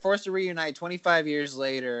to reunite 25 years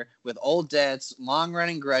later with old debts,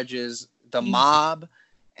 long-running grudges, the mob,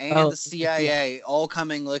 and the CIA all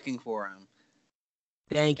coming looking for him.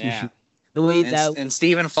 Thank you. Yeah. The way and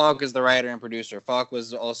Stephen Falk is the writer and producer. Falk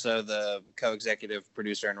was also the co-executive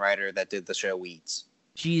producer and writer that did the show Weeds.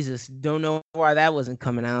 Jesus, don't know why that wasn't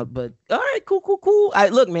coming out, but all right, cool.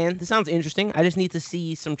 Look, man, this sounds interesting. I just need to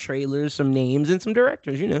see some trailers, some names, and some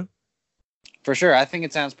directors. For sure, I think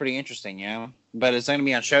it sounds pretty interesting. But it's going to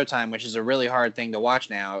be on Showtime, which is a really hard thing to watch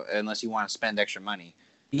now, unless you want to spend extra money.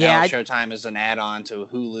 Yeah, now, Showtime is an add-on to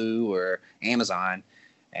Hulu or Amazon.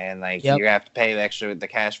 And you have to pay the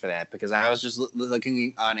cash for that, because I was just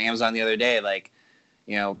looking on Amazon the other day,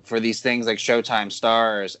 for these things like Showtime,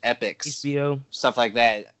 Stars, Epix, HBO, stuff like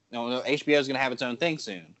that. No, HBO is gonna have its own thing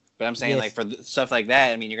soon. But I'm saying for stuff like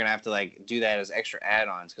that, I mean, you're gonna have to do that as extra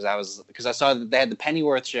add-ons, because I saw that they had the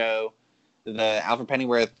Pennyworth show, the Alfred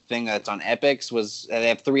Pennyworth thing that's on Epix they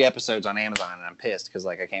have 3 episodes on Amazon, and I'm pissed because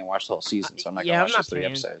I can't watch the whole season, so I'm not gonna watch those 3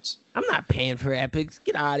 episodes. I'm not paying for Epix.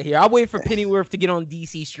 Get out of here. I'll wait for Pennyworth to get on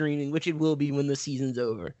DC streaming, which it will be when the season's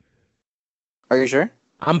over. Are you sure?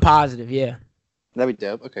 I'm positive. Yeah. That'd be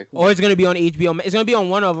dope. Okay. Cool. Or it's gonna be on HBO. It's gonna be on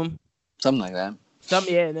one of them. Something like that.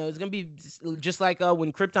 It's gonna be just like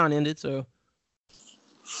when Krypton ended. So.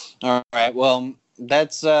 All right. Well,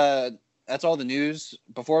 that's all the news.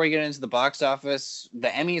 Before we get into the box office, the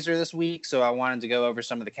Emmys are this week, so I wanted to go over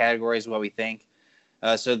some of the categories, what we think.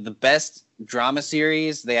 So the best drama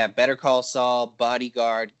series, they have Better Call Saul,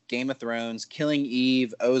 Bodyguard, Game of Thrones, Killing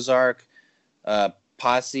Eve, Ozark,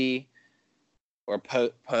 Posse, or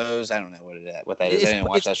Pose. I don't know what that is. I didn't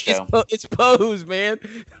watch that show. It's Pose, man.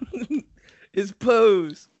 It's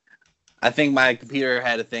Pose. I think my computer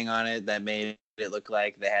had a thing on it that made it look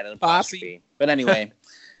like they had an apostrophe. But anyway.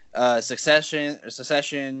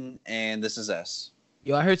 Succession, and This Is Us.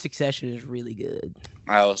 Yo, I heard Succession is really good.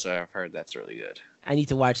 I also have heard that's really good. I need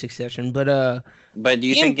to watch Succession, but do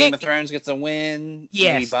you think Game of Thrones gets a win?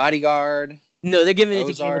 Yes. Maybe Bodyguard. No, they're giving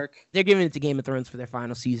Ozark. They're giving it to Game of Thrones for their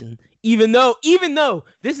final season. Even though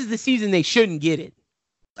this is the season they shouldn't get it.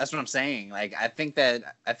 That's what I'm saying. I think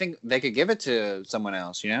they could give it to someone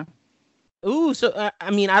else. Ooh, so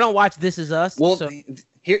I mean, I don't watch This Is Us. Well. So.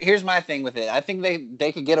 Here's my thing with it. I think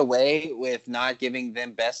they could get away with not giving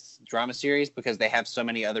them best drama series because they have so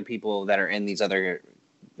many other people that are in these other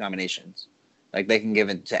nominations. They can give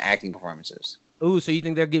it to acting performances. Ooh, so you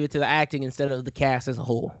think they'll give it to the acting instead of the cast as a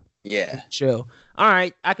whole? Yeah. Show. All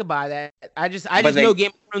right, I could buy that. I just know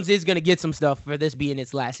Game of Thrones is gonna get some stuff for this being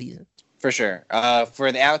its last season. For sure.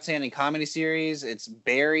 For the outstanding comedy series, it's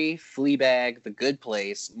Barry, Fleabag, The Good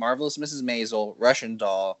Place, Marvelous Mrs. Maisel, Russian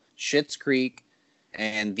Doll, Schitt's Creek,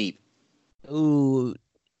 and Veep. Ooh,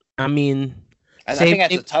 I mean, I think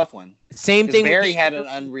that's a tough one. Same thing. Barry had an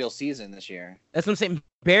unreal season this year. That's what I'm saying.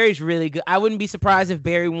 Barry's really good. I wouldn't be surprised if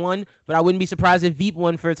Barry won, but I wouldn't be surprised if Veep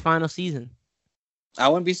won for its final season. I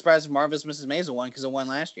wouldn't be surprised if Marvelous Mrs. Maisel won because it won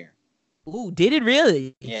last year. Ooh, did it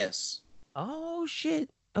really? Yes. Oh shit.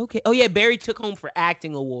 Okay. Oh yeah, Barry took home for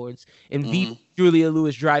acting awards, and Veep, Julia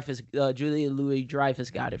Louis-Dreyfus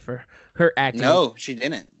got it for her acting. No, she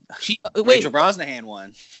didn't. Wait. Rachel Brosnahan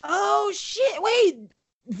won. Oh shit! Wait,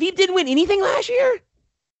 Veep didn't win anything last year.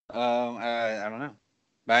 I don't know,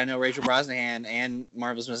 but I know Rachel Brosnahan and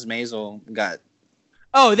Marvelous Mrs. Maisel got.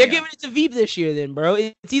 Oh, they're giving it to Veep this year, then, bro.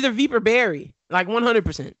 It's either Veep or Barry,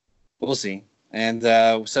 100%. We'll see. And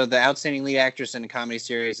so the outstanding lead actress in the comedy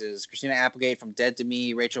series is Christina Applegate from Dead to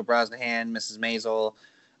Me, Rachel Brosnahan, Mrs. Maisel,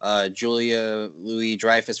 Julia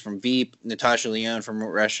Louis-Dreyfus from Veep, Natasha Lyonne from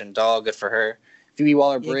Russian Doll, good for her. Phoebe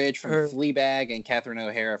Waller-Bridge from Fleabag, and Catherine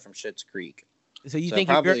O'Hara from Schitt's Creek. So you think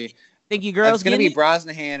your girls? It's going to be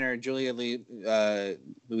Brosnahan or Julia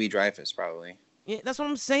Louis-Dreyfus probably. Yeah, that's what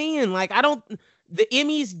I'm saying. The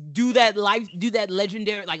Emmys do that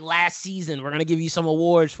legendary last season. We're gonna give you some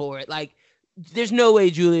awards for it. There's no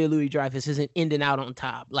way Julia Louis-Dreyfus isn't ending out on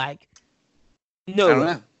top. No. I don't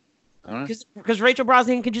know. Because Rachel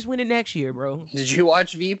Brosnahan could just win it next year, bro. Did you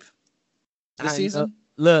watch Veep this season?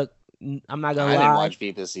 Look, I'm not gonna lie. I didn't watch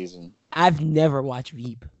Veep this season. I've never watched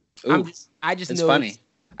Veep. Ooh, I just it's know funny.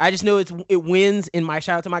 I just know it wins. And my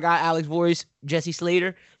shout out to my guy Alex Voice, Jesse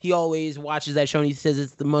Slater. He always watches that show and he says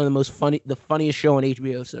it's one of the funniest show on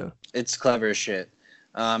HBO. So it's clever as shit.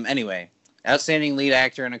 Anyway, outstanding lead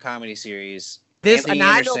actor in a comedy series. This Anthony and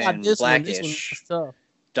I Anderson, know about this Blackish. one. This one's tough.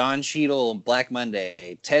 Don Cheadle, Black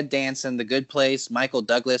Monday. Ted Danson, The Good Place. Michael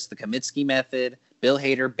Douglas, The Kominsky Method. Bill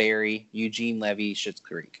Hader, Barry. Eugene Levy, Schitt's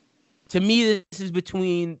Creek. To me, this is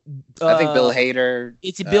between. I think Bill Hader.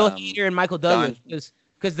 It's Bill Hader and Michael Douglas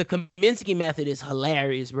because the Kominsky Method is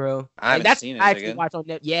hilarious, bro. I haven't seen it. I actually watch on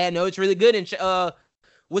that. Yeah, no, it's really good. And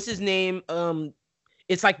what's his name?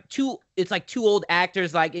 It's like two old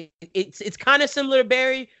actors. Like it's kind of similar to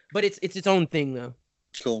Barry, but it's its own thing though.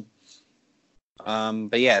 Cool.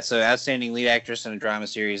 But yeah, so outstanding lead actress in a drama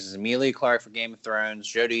series is Emilia Clarke for Game of Thrones,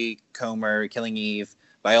 Jodie Comer, Killing Eve,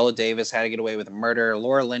 Viola Davis, How to Get Away with Murder,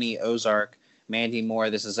 Laura Linney, Ozark, Mandy Moore,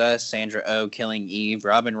 This Is Us, Sandra Oh, Killing Eve,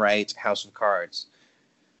 Robin Wright, House of Cards.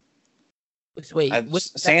 Wait,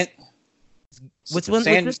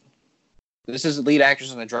 This is lead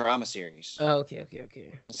actress in a drama series. Oh, okay.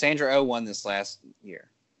 Sandra Oh won this last year.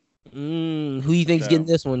 Who do you think's getting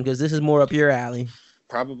this one? Because this is more up your alley.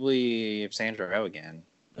 Probably Sandra Oh again.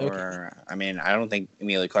 Okay. Or, I mean, I don't think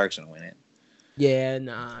Emilia Clarke's going to win it. Yeah,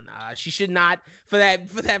 nah. She should not for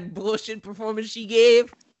that bullshit performance she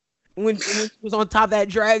gave when she was on top of that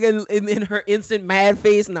dragon in her instant mad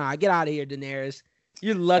face. Nah, get out of here, Daenerys.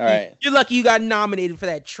 You're lucky. Right. You're lucky you got nominated for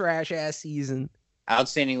that trash ass season.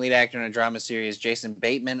 Outstanding lead actor in a drama series: Jason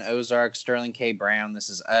Bateman, Ozark, Sterling K. Brown, This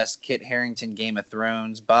Is Us, Kit Harington, Game of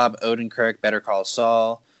Thrones, Bob Odenkirk, Better Call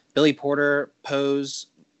Saul, Billy Porter, Pose,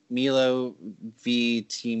 Milo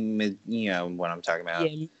Ventimiglia, you know what I'm talking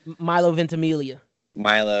about. Yeah, Milo Ventimiglia.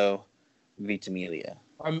 Milo Ventimiglia.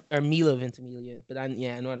 Or Milo Ventimiglia. But I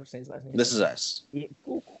know what I'm saying his last name. This Is Us. Yeah,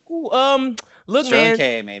 cool. Look, Sterling man.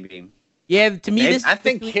 K, maybe. Yeah, to me, I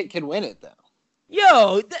think Kit could win it though.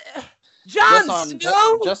 Yo, Jon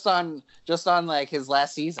Snow. Just on like his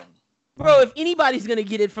last season. Bro, if anybody's gonna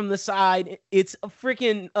get it from the side, it's a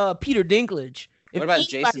freaking Peter Dinklage. What about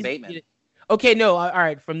Jason Bateman? Okay, no, all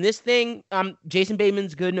right. From this thing, Jason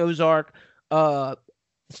Bateman's good in Ozark. I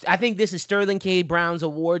think this is Sterling K. Brown's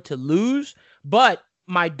award to lose, but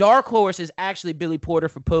my dark horse is actually Billy Porter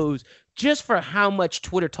for Pose, just for how much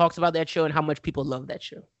Twitter talks about that show and how much people love that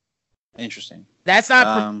show. Interesting. That's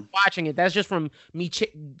not from watching it. That's just from me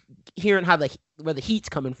hearing where the heat's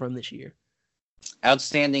coming from this year.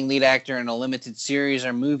 Outstanding lead actor in a limited series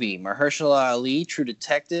or movie: Mahershala Ali, True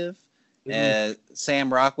Detective.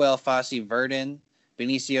 Sam Rockwell, Fosse Verdon.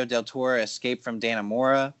 Benicio del Toro, Escape from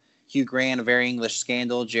Dannemora. Hugh Grant, A Very English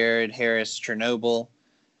Scandal. Jared Harris, Chernobyl.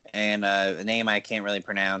 And a name I can't really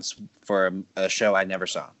pronounce for a show I never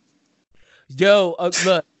saw. Yo,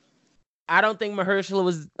 look, I don't think Mahershala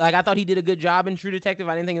was I thought he did a good job in True Detective.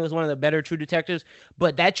 I didn't think it was one of the better True Detectives,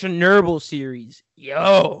 but that Chernobyl series,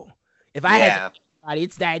 if I had somebody,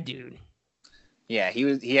 it's that dude. Yeah,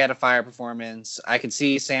 he had a fire performance. I could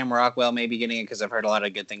see Sam Rockwell maybe getting it because I've heard a lot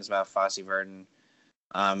of good things about Fosse Verdon.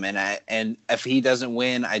 And if he doesn't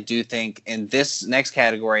win, I do think in this next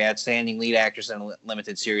category, outstanding lead actress in a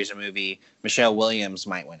limited series or movie, Michelle Williams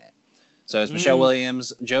might win it. So it's Michelle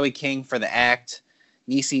Williams, Joey King for The Act,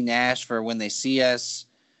 Niecy Nash for When They See Us,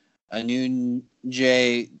 Anun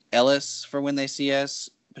J. Ellis for When They See Us,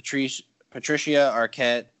 Patricia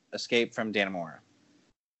Arquette, Escape from Dannemora.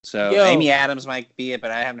 So Amy Adams might be it, but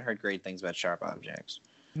I haven't heard great things about Sharp Objects.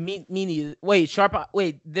 Me neither. Wait,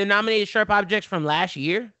 they're nominated Sharp Objects from last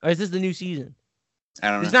year? Or is this the new season? I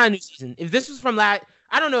don't know. It's not a new season. If this was from I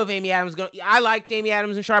don't know if Amy Adams I liked Amy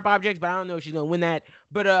Adams in Sharp Objects, but I don't know if she's gonna win that.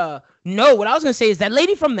 But no, what I was gonna say is that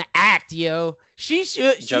lady from The Act, she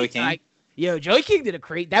should. Joey King. Joey King did a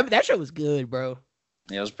great. That show was good, bro.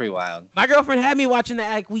 Yeah, it was pretty wild. My girlfriend had me watching The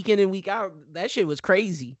Act week in and week out. That shit was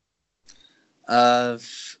crazy.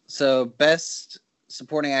 So best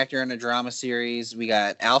supporting actor in a drama series, we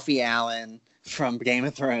got Alfie Allen from Game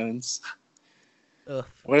of Thrones. Ugh.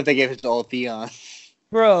 What if they gave it to old Theon?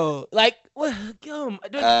 Bro,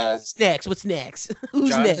 what's next? What's next? Who's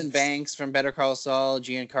Jonathan next? Banks from Better Call Saul,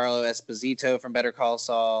 Giancarlo Esposito from Better Call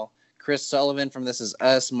Saul, Chris Sullivan from This Is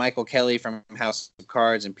Us, Michael Kelly from House of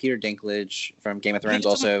Cards, and Peter Dinklage from Game of Thrones.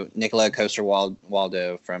 Also, Nicola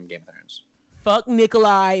Coster-Waldau from Game of Thrones. Fuck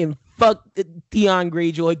Nikolai and fuck Theon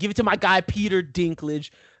Greyjoy. Give it to my guy Peter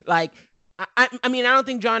Dinklage. I mean, I don't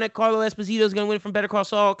think Giancarlo Esposito is gonna win from Better Call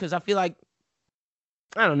Saul because I feel like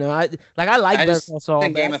I don't know. I like Better Call Saul. I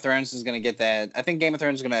think Game of Thrones is gonna get that. I think Game of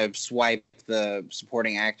Thrones is gonna swipe the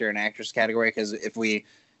supporting actor and actress category because if we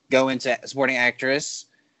go into supporting actress,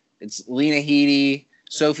 it's Lena Headey,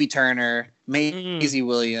 Sophie Turner, Maisie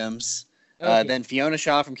Williams, Okay. Then Fiona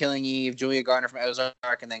Shaw from Killing Eve, Julia Garner from Ozark,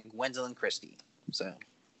 and then Gwendolyn Christie. So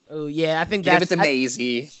Oh yeah, I think give that's it to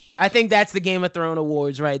Maisie. I think that's the Game of Thrones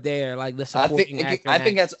awards right there, like the supporting actor. I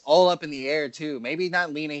think that's all up in the air too. Maybe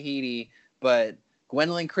not Lena Headey, but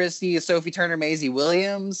Gwendolyn Christie, Sophie Turner, Maisie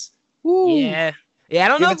Williams. Woo. Yeah, I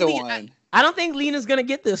don't Give know. it to one. I don't think Lena's gonna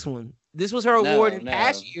get this one. This was her award in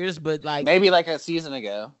past years, but like maybe like a season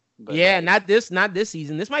ago. But yeah, like, not this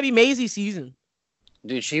season. This might be Maisie's season.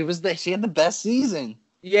 Dude, she had the best season.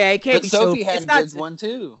 Yeah, it can't But be Sophie Sophie. had a good one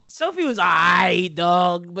too. Sophie was alright,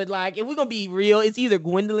 dog. But like, if we're gonna be real, it's either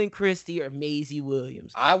Gwendolyn Christie or Maisie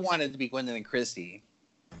Williams. I wanted to be Gwendolyn Christie.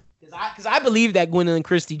 Because I believe that Gwendolyn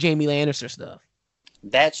Christie, Jamie Lannister stuff.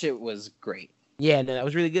 That shit was great. Yeah, no, that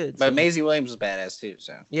was really good. But Maisie Williams was badass too.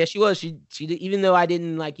 So yeah, she was. She did, even though I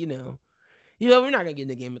didn't like, we're not gonna get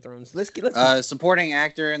into Game of Thrones. Let's supporting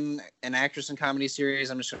actor and an actress in comedy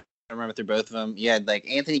series. I'm just gonna remember through both of them. You had like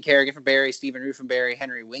Anthony Carrigan from Barry, Stephen Root from Barry,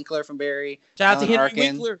 Henry Winkler from Barry. Shout out to Henry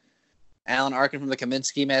Winkler. Alan Arkin from The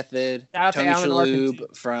Kaminsky Method. Shout Tony out to Alan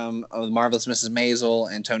Shalhoub from Marvelous Mrs.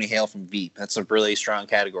 Maisel, and Tony Hale from Veep. That's a really strong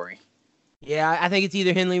category. Yeah, I think it's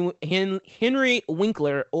either Henry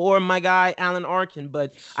Winkler or my guy Alan Arkin,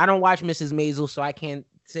 but I don't watch Mrs. Maisel, so I can't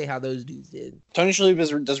say how those dudes did. Tony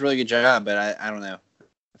Shalhoub does a really good job, but I don't know.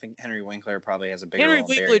 I think Henry Winkler probably has a bigger role. Henry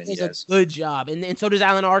Winkler does a good job, and so does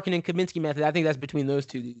Alan Arkin and Kaminsky Method. I think that's between those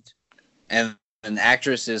two dudes. And an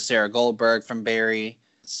actress is Sarah Goldberg from Barry,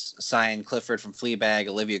 Cyan Clifford from Fleabag,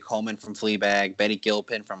 Olivia Colman from Fleabag, Betty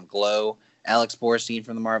Gilpin from Glow, Alex Borstein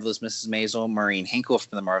from The Marvelous Mrs. Maisel, Maureen Hinkle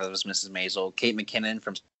from The Marvelous Mrs. Maisel, Kate McKinnon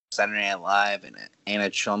from Saturday Night Live, and Anna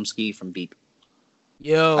Chomsky from Veep.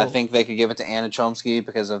 Yo, I think they could give it to Anna Chomsky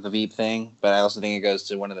because of the Veep thing, but I also think it goes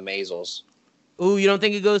to one of the Maisels. Ooh, you don't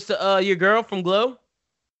think it goes to your girl from Glow?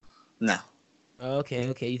 No. Okay.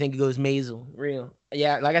 You think it goes Maisel? Real?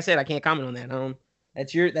 Yeah. Like I said, I can't comment on that.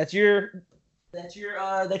 That's your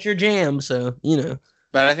jam. So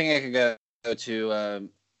But I think I could go to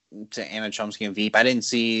Anna Chomsky and Veep. I didn't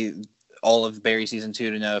see all of Barry season 2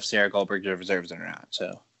 to know if Sarah Goldberg deserves it or not,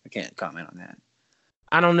 so I can't comment on that.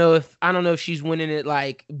 I don't know if she's winning it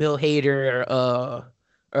like Bill Hader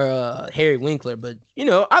or Harry Winkler, but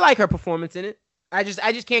I like her performance in it. I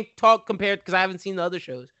just can't talk compared because I haven't seen the other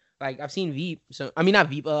shows. Like I've seen Veep, so I mean not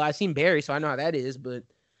Veep. I've seen Barry, so I know how that is, but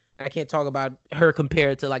I can't talk about her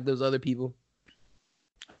compared to like those other people.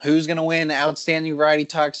 Who's gonna win the Outstanding Variety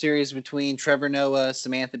Talk Series between Trevor Noah,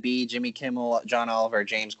 Samantha Bee, Jimmy Kimmel, John Oliver,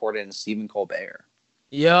 James Corden, and Stephen Colbert?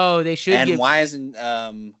 Yo, they should. And why isn't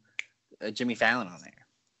Jimmy Fallon on there?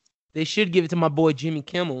 They should give it to my boy Jimmy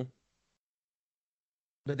Kimmel,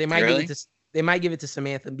 but they might give it to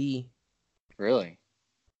Samantha Bee. Really?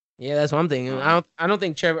 Yeah, that's what I'm thinking. I don't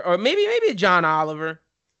think Trevor, or maybe John Oliver.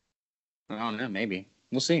 I don't know. Maybe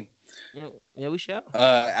we'll see. Yeah, we shall.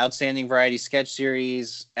 Outstanding Variety Sketch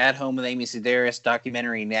Series, At Home with Amy Sedaris,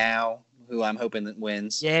 Documentary Now, who I'm hoping that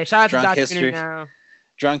wins. Yeah, shout out Drunk to Documentary History. Now.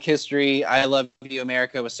 Drunk History, I Love You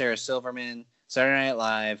America with Sarah Silverman, Saturday Night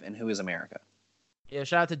Live, and Who is America? Yeah,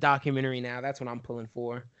 shout out to Documentary Now. That's what I'm pulling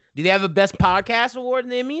for. Do they have a Best Podcast Award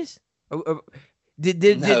in the Emmys? Did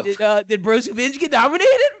Bros Who Binge get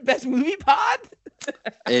nominated? Best Movie Pod?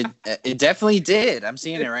 It definitely did. I'm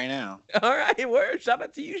seeing it right now. All right, word. Shout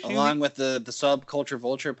out to you, Shooty. Along with the Subculture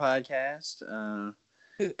Vulture podcast,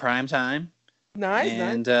 Prime Time, nice,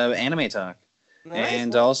 and Anime Talk, nice.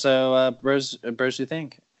 and also Bros Who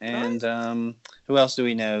Think. And who else do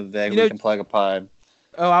we know that we can plug a pod?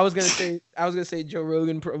 Oh, I was gonna say Joe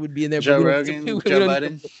Rogan would be in there. Joe Rogan, Joe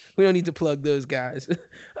Budden. We don't need to plug those guys.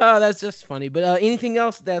 Oh, that's just funny. But anything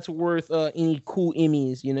else that's worth any cool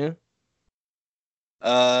Emmys?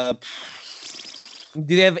 Do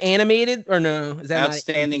they have animated or no? Is that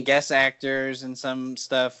Outstanding Guest Actors and some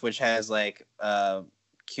stuff, which has like Kumail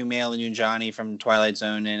Nanjiani from Twilight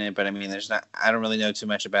Zone in it. But I mean, I don't really know too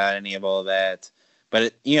much about any of all of that.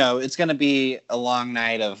 But it's going to be a long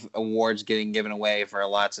night of awards getting given away for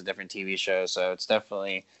lots of different TV shows. So it's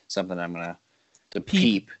definitely something I'm going to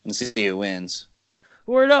peep and see who wins.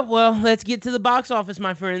 Word up. Well, let's get to the box office,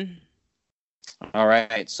 my friend. All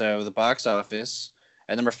right. So the box office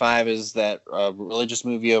at number 5 is that religious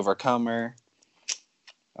movie Overcomer.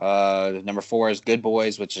 Number 4 is Good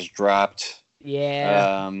Boys, which has dropped.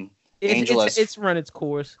 Yeah. It's run its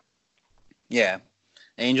course. Yeah.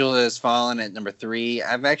 Angel Has Fallen at number 3.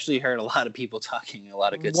 I've actually heard a lot of people talking a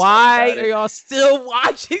lot of good stuff Why about it. are y'all still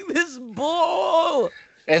watching this bull?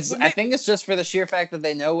 I think it's just for the sheer fact that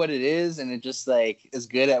they know what it is and it just like is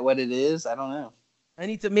good at what it is. I don't know.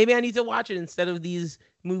 Maybe I need to watch it instead of these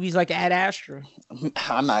movies like Ad Astra.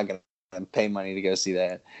 I'm not gonna pay money to go see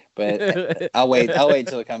that. But I'll wait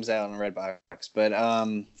until it comes out on Redbox. But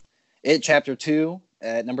It Chapter 2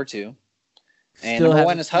 at number 2. And Still number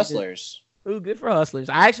 1 haven't is seen it. Hustlers. Ooh, good for Hustlers.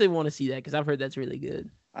 I actually want to see that because I've heard that's really good.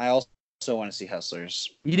 I also want to see Hustlers.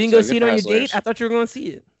 You didn't So go good see it for on your Hustlers. date? I thought you were going to see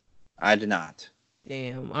it. I did not.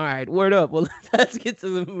 Damn. All right. Word up. Well, let's get to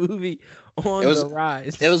the movie On the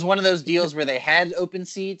Rise. It was one of those deals where they had open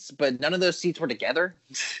seats, but none of those seats were together.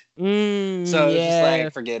 So it was just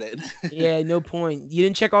like, forget it. Yeah, no point. You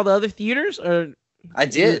didn't check all the other theaters? Or I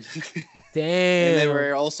did. Damn. And they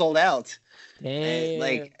were all sold out. Damn. And,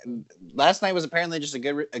 like, last night was apparently just a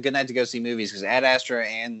good night to go see movies because Ad Astra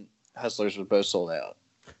and Hustlers were both sold out.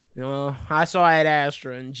 No, I saw Ad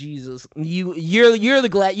Astra, and Jesus, you're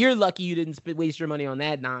lucky you didn't waste your money on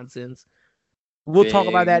that nonsense. We'll talk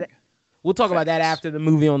about that. We'll talk about that after the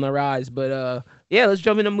movie On the Rise. But yeah, let's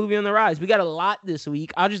jump into movie On the Rise. We got a lot this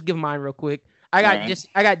week. I'll just give mine real quick. I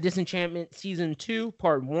got Disenchantment season 2,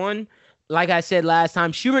 part 1. Like I said last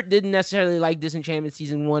time, Schubert didn't necessarily like Disenchantment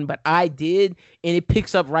season 1, but I did, and it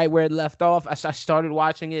picks up right where it left off. I started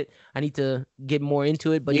watching it. I need to get more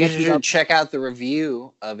into it, but you should check out the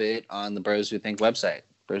review of it on the Bros Who Think website.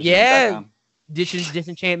 Yeah,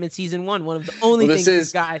 Disenchantment season 1, one of the only things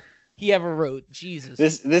this guy he ever wrote. Jesus,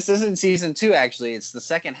 this isn't season 2 actually. It's the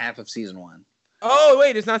second half of season 1. Oh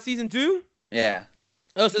wait, it's not season 2? Yeah.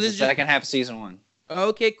 Oh, so this is the second half of season 1.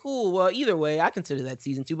 Okay, cool. Well, either way, I consider that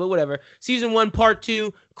season 2, but whatever. Season 1, part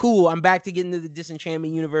 2, cool. I'm back to get into the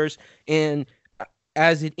Disenchantment universe, and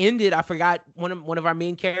as it ended, I forgot one of our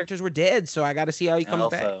main characters were dead, so I got to see how he comes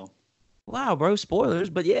back. Wow, bro, spoilers,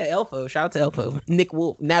 but yeah, Elfo. Shout out to Elfo,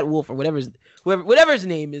 Nat Wolf, or whatever his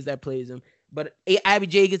name is that plays him. But Abby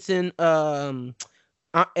Jacobson,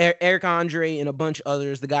 Eric Andre, and a bunch of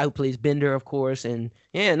others. The guy who plays Bender, of course. And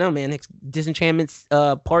yeah, no, man. Disenchantment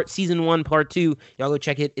season 1, part 2. Y'all go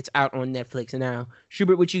check it. It's out on Netflix now.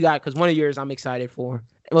 Schubert, what you got? Because one of yours I'm excited for.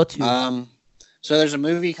 Well, 2. So there's a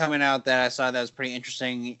movie coming out that I saw that was pretty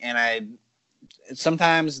interesting. And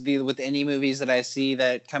sometimes with indie movies that I see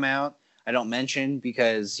that come out, I don't mention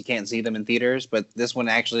because you can't see them in theaters. But this one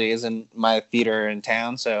actually is in my theater in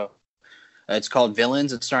town. So it's called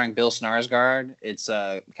Villains. It's starring Bill Skarsgård. It's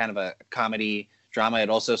kind of a comedy drama. It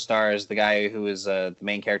also stars the guy who is the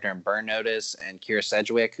main character in Burn Notice, and Kira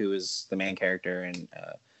Sedgwick, who is the main character in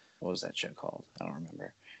what was that show called? I don't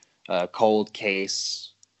remember. Cold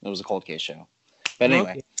Case. It was a cold case show. But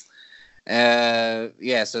anyway,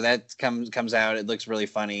 yeah. So that comes out. It looks really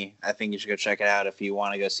funny. I think you should go check it out if you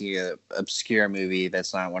want to go see an obscure movie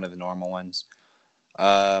that's not one of the normal ones.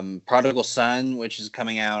 Prodigal Son, which is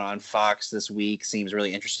coming out on Fox this week, seems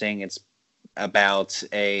really interesting. It's about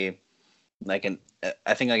I think an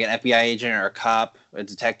FBI agent or a cop, a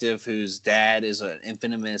detective whose dad is an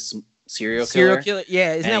infamous serial killer.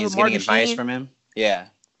 Yeah, isn't that what Martin getting advice from him? Yeah.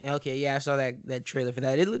 Okay, yeah, I saw that trailer for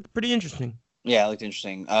that. It looked pretty interesting. Yeah, it looked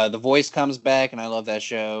interesting. The Voice comes back, and I love that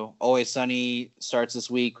show. Always Sunny starts this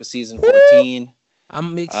week with season 14.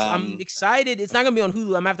 I'm excited. It's not gonna be on Hulu.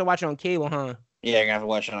 I'm gonna have to watch it on cable, huh? Yeah, you're gonna have to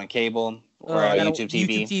watch it on cable or YouTube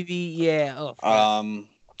TV. YouTube TV, yeah.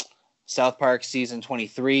 South Park season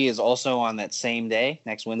 23 is also on that same day,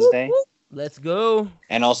 next Wednesday. Whoop, whoop. Let's go.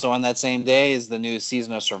 And also on that same day is the new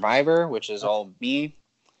season of Survivor, which is all me.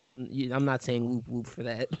 I'm not saying whoop whoop for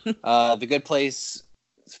that. The Good Place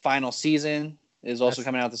final season is also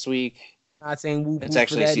coming out this week. Not saying whoop. It's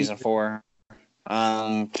actually season 4.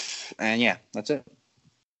 And yeah, that's it.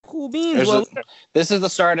 Cool beans. This is the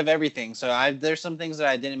start of everything. So there's some things that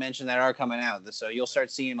I didn't mention that are coming out. So you'll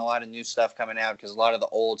start seeing a lot of new stuff coming out because a lot of the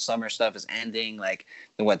old summer stuff is ending. Like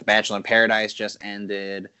The Bachelor in Paradise just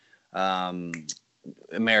ended.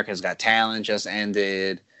 America's Got Talent just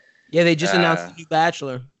ended. Yeah, they just announced the new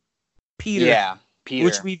Bachelor. Peter. Yeah, Peter.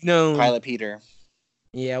 Which we've known. Pilot Peter.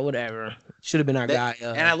 Yeah, whatever. Should have been our guy.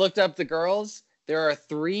 And I looked up the girls. There are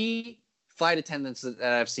 3 flight attendants that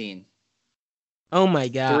I've seen. Oh my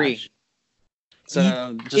gosh. 3.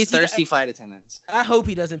 So just thirsty flight attendants. I hope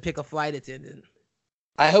he doesn't pick a flight attendant.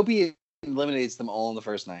 I hope he eliminates them all in the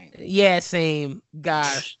first night. Yeah, same.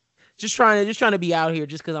 Gosh. Just trying to be out here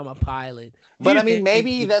just because I'm a pilot. But I mean,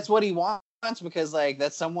 maybe that's what he wants because like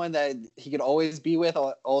that's someone that he could always be with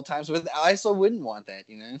all times with. I still wouldn't want that,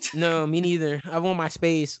 you know? No, me neither. I want my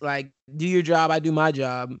space. Like, do your job, I do my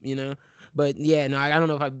job, you know? But yeah, no, I don't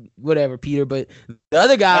know if whatever, Peter. But the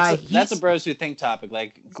other guy, that's a Bros Who Think topic.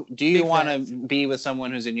 Like, do you want to be with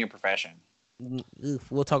someone who's in your profession?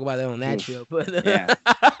 We'll talk about that on that show. But yeah,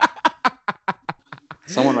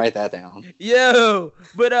 someone write that down. Yo,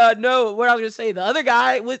 but no, what I was gonna say, the other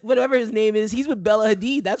guy, whatever his name is, he's with Bella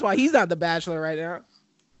Hadid. That's why he's not the Bachelor right now.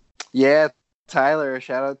 Yeah, Tyler,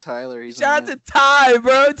 shout out Tyler. He's Shout out to Ty,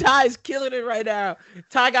 bro. Ty's killing it right now.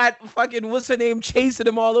 Ty got fucking what's her name chasing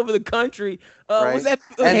him all over the country. Right. Was that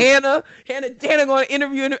Hannah? Hannah going to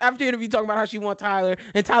interview after interview talking about how she wants Tyler,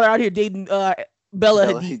 and Tyler out here dating Bella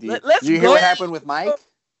Hadid. Let's Did you go. hear what happened with Mike?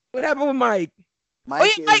 What happened with Mike?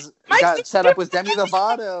 Mike got set up with Demi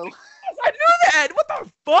Lovato. I knew that. What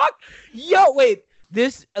the fuck? Yo, wait.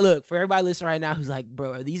 Look, for everybody listening right now who's like,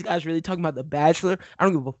 bro, are these guys really talking about The Bachelor? I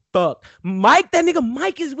don't give a fuck. Mike, that nigga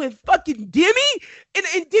Mike is with fucking Demi, and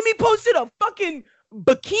Demi posted a fucking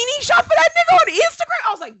bikini shot for that nigga on Instagram.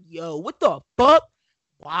 I was like, yo, what the fuck?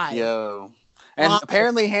 Why? Yo. And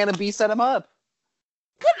apparently Hannah B set him up.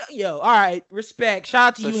 Good. Yo, all right, respect. Shout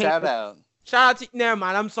out to you. Shout out. Shout out to never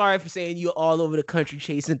mind. I'm sorry for saying you all over the country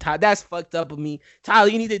chasing Tyler. That's fucked up of me. Tyler,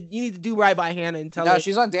 you need to do right by Hannah and tell her. No,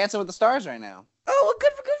 she's on Dancing with the Stars right now. Oh, well,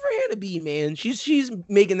 good for Hannah B, man. She's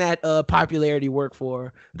making that popularity work for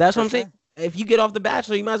her. That's what I'm saying. If you get off The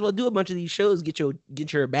Bachelor, you might as well do a bunch of these shows, get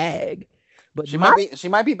your bag. But she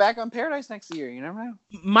might be back on Paradise next year. You never know.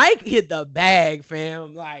 Mike hit the bag,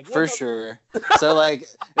 fam. Like for sure. So like,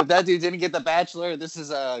 if that dude didn't get The Bachelor, this is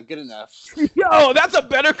good enough. Yo, that's a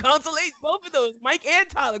better consolation. Both of those, Mike and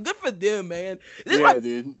Tyler, good for them, man.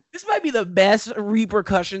 Dude. This might be the best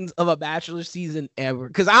repercussions of a Bachelor season ever.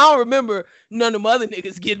 Because I don't remember none of them other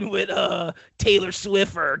niggas getting with Taylor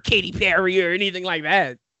Swift or Katy Perry or anything like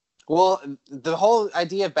that. Well, the whole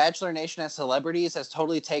idea of Bachelor Nation as celebrities has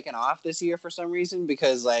totally taken off this year for some reason,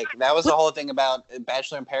 because like that was the whole thing about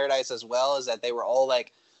Bachelor in Paradise as well, is that they were all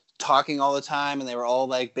like talking all the time, and they were all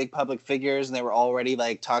like big public figures, and they were already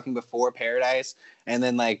like talking before Paradise. And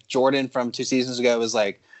then like Jordan from 2 seasons ago was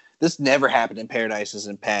like, this never happened in Paradises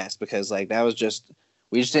in past, because like that was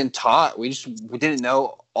we just didn't talk. We didn't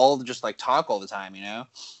know just like talk all the time, you know?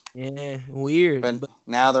 Yeah, weird. But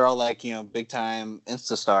now they're all like, you know, big time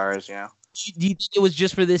Insta stars, you know. Do you think it was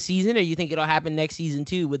just for this season, or you think it'll happen next season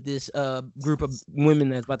too with this group of women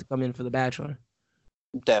that's about to come in for The Bachelor?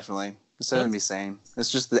 Definitely. It's going to be same.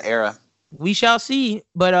 It's just the era. We shall see.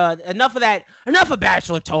 But enough of that. Enough of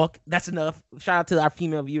Bachelor talk. That's enough. Shout out to our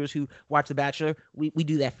female viewers who watch The Bachelor. We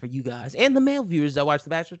do that for you guys, and the male viewers that watch The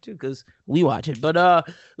Bachelor too, because we watch it. But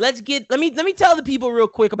let me tell the people real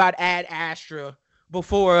quick about Ad Astra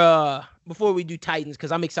before we do Titans,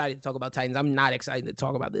 because I'm excited to talk about Titans. I'm not excited to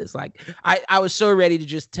talk about this. Like I was so ready to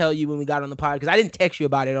just tell you when we got on the pod, because I didn't text you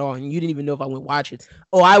about it at all, and you didn't even know if I went watch it.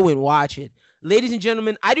 Oh, I went watch it. Ladies and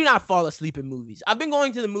gentlemen, I do not fall asleep in movies. I've been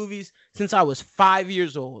going to the movies since I was 5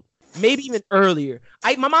 years old, maybe even earlier.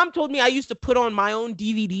 My mom told me I used to put on my own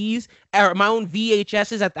DVDs or my own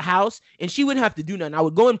VHSs at the house, and she wouldn't have to do nothing. I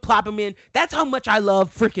would go and plop them in. That's how much I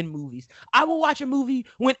love freaking movies. I will watch a movie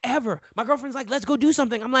whenever. My girlfriend's like, let's go do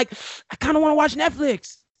something. I'm like, I kind of want to watch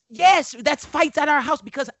Netflix. Yes, that's fights at our house,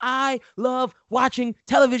 because I love watching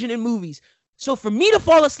television and movies. So for me to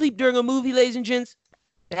fall asleep during a movie, ladies and gents,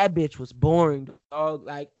 that bitch was boring, dog.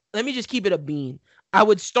 Like, let me just keep it a bean. I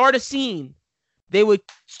would start a scene. They would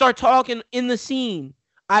start talking in the scene.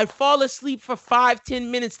 I'd fall asleep for 5-10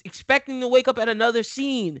 minutes, expecting to wake up at another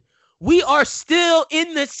scene. We are still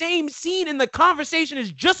in the same scene, and the conversation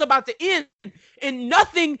is just about to end, and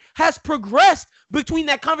nothing has progressed between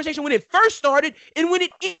that conversation when it first started and when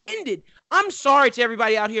it ended. I'm sorry to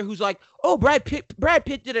everybody out here who's like, oh, Brad Pitt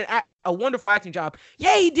did a wonderful acting job.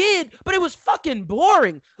 Yeah, he did, but it was fucking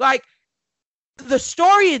boring. Like, the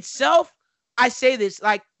story itself, I say this,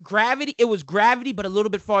 like, Gravity, it was Gravity, but a little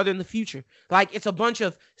bit farther in the future. Like, it's a bunch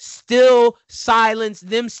of still silence,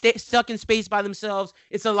 them stuck in space by themselves.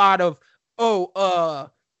 It's a lot of,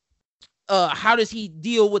 how does he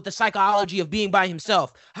deal with the psychology of being by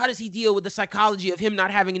himself? How does he deal with the psychology of him not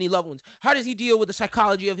having any loved ones? How does he deal with the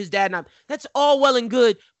psychology of his dad not? That's all well and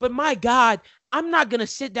good, but my God, I'm not going to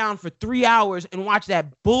sit down for 3 hours and watch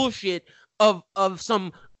that bullshit of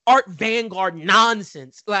some Art Vanguard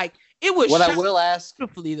nonsense. Like, it was what I will ask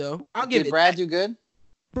beautifully, though. I'll give it. Did Brad do good?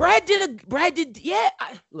 Brad did. Yeah.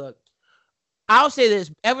 Look, I'll say this.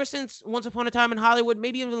 Ever since Once Upon a Time in Hollywood,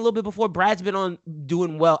 maybe even a little bit before, Brad's been on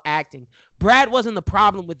doing well acting. Brad wasn't the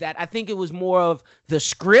problem with that. I think it was more of the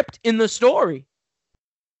script in the story.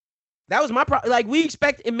 That was my problem. Like, we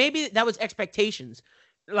expect, and maybe that was expectations.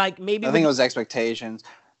 Like, maybe I think it was expectations.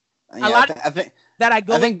 Yeah, I think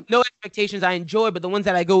with no expectations I enjoy, but the ones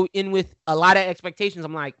that I go in with a lot of expectations,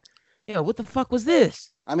 I'm like, yo, what the fuck was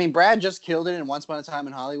this? I mean, Brad just killed it in Once Upon a Time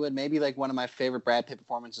in Hollywood. Maybe like one of my favorite Brad Pitt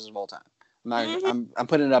performances of all time. I'm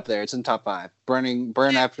putting it up there. It's in top 5.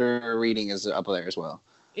 Burn After Reading is up there as well.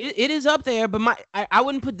 It is up there, but I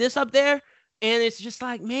wouldn't put this up there. And it's just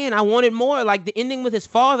like, man, I wanted more. Like the ending with his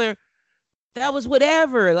father. that was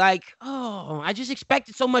whatever. Like, oh, I just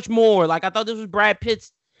expected so much more. Like, I thought this was Brad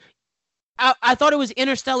Pitt's. I thought it was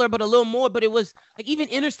Interstellar, but a little more. But it was like even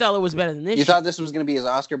Interstellar was better than this. You thought this was going to be his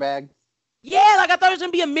Oscar bag? Yeah, like I thought it was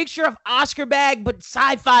gonna be a mixture of Oscar bag, but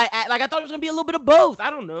sci-fi. Like I thought it was gonna be a little bit of both. I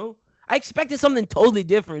don't know. I expected something totally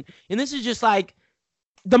different, and this is just like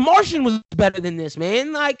The Martian was better than this,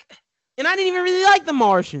 man. Like, and I didn't even really like The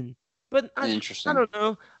Martian, but Interesting. I don't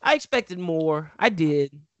know. I expected more. I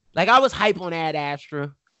did. Like I was hype on Ad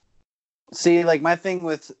Astra. See, like my thing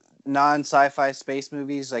with non-sci-fi space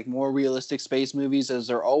movies, like more realistic space movies, is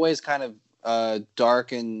they're always kind of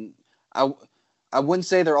dark, and I wouldn't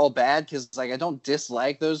say they're all bad because like I don't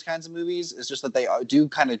dislike those kinds of movies. It's just that they do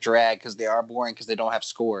kind of drag because they are boring because they don't have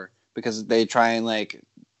score because they try and like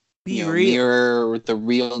mirror the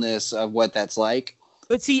realness of what that's like.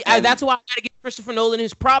 But see, that's why I gotta give Christopher Nolan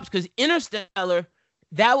his props because Interstellar,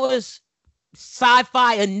 that was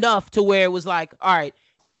sci-fi enough to where it was like, all right,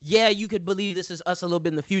 yeah, you could believe this is us a little bit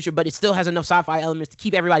in the future, but it still has enough sci-fi elements to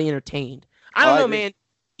keep everybody entertained. I don't know, man.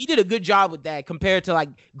 He did a good job with that compared to like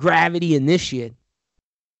Gravity and this shit.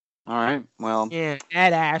 All right, well, yeah,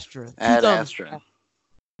 Ad Astra. Ad Astra.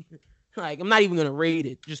 Like I'm not even gonna rate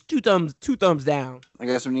it. Just two thumbs down. I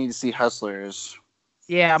guess we need to see Hustlers.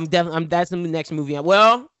 Yeah, that's the next movie.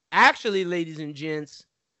 Well, actually, ladies and gents,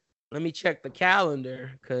 let me check the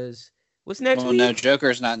calendar because what's next week? No,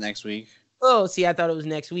 Joker's not next week. Oh, see, I thought it was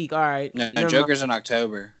next week. All right. No, Joker's in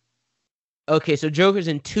October. Okay, so Joker's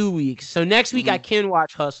in 2 weeks. So next week I can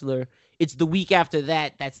watch Hustler. It's the week after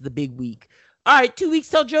that. That's the big week. All right, 2 weeks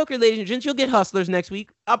till Joker, ladies and gents. You'll get Hustlers next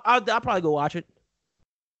week. I'll probably go watch it.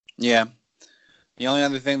 Yeah. The only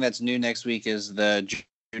other thing that's new next week is the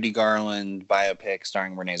Judy Garland biopic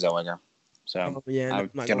starring Renee Zellweger. So I'm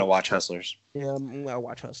going to watch Hustlers. Yeah, I'm going to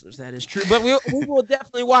watch Hustlers. That is true. But we will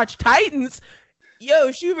definitely watch Titans.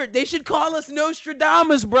 Yo, Schubert, they should call us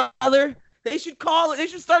Nostradamus, brother. They should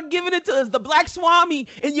start giving it to us. The Black Swami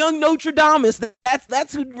and Young Nostradamus.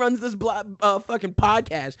 That's who runs this fucking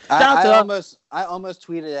podcast. I almost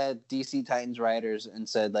tweeted at DC Titans writers and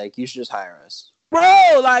said, like, you should just hire us.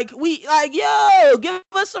 Bro, yo, give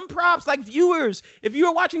us some props, like viewers. If you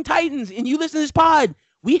are watching Titans and you listen to this pod,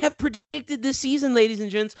 we have predicted this season, ladies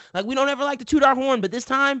and gents. Like, we don't ever like to toot our horn, but this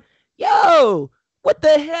time, yo, what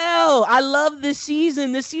the hell? I love this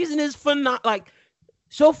season. This season is phenomenal. Like,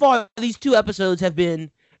 so far, these 2 episodes have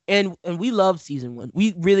been, and we love season 1.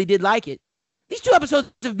 We really did like it. These 2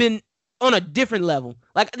 episodes have been on a different level.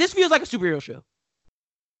 Like, this feels like a superhero show.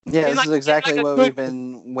 Yeah, this is exactly what we've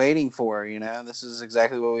been waiting for, you know? This is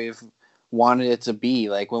exactly what we've wanted it to be.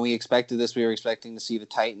 Like, when we expected this, we were expecting to see the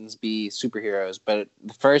Titans be superheroes. But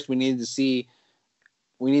first, we needed to see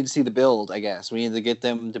the build, I guess. We needed to get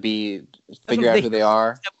them to figure out who they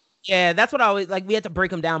are. Yeah, that's what I always like. We had to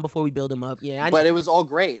break them down before we build them up. Yeah, but it was all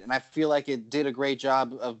great, and I feel like it did a great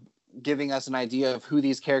job of giving us an idea of who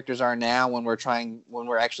these characters are now when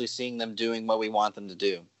we're actually seeing them doing what we want them to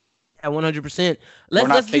do. Yeah, 100%. We're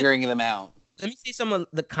not figuring them out. Let me say some of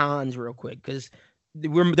the cons real quick because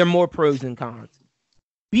they're more pros than cons.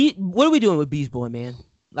 What are we doing with Beast Boy, man?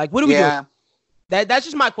 Like, what are we doing? That's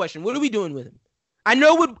just my question. What are we doing with him? I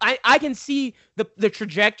know I can see the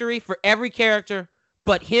trajectory for every character.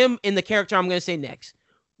 But him and the character I'm going to say next.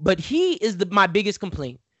 But he is my biggest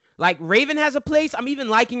complaint. Like, Raven has a place. I'm even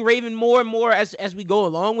liking Raven more and more as we go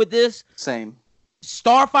along with this. Same.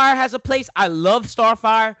 Starfire has a place. I love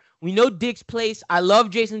Starfire. We know Dick's place. I love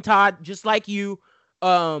Jason Todd, just like you.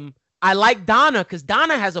 I like Donna because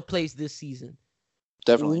Donna has a place this season.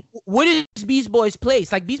 Definitely. What is Beast Boy's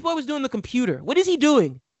place? Like, Beast Boy was doing the computer. What is he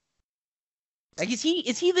doing? Like, is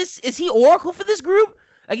he Oracle for this group?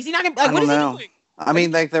 Like, is he not going to, like, what is he doing? I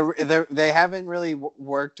mean, like they haven't really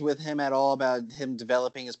worked with him at all about him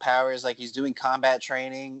developing his powers. Like, he's doing combat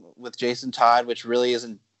training with Jason Todd, which really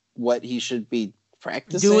isn't what he should be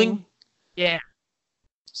practicing. Yeah.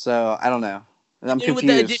 So I don't know. I'm confused.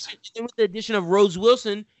 With the addition of Rose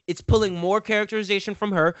Wilson, it's pulling more characterization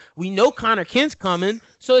from her. We know Connor Kent's coming,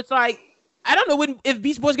 so it's like I don't know if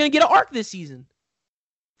Beast Boy's gonna get an arc this season.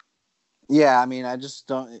 Yeah, I mean, I just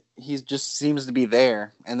don't. He just seems to be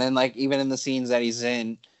there, and then like even in the scenes that he's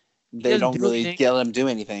in, they don't really get him do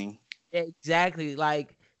anything. Yeah, exactly.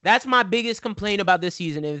 Like that's my biggest complaint about this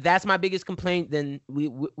season. If that's my biggest complaint, then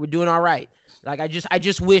we're doing all right. Like I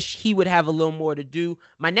just wish he would have a little more to do.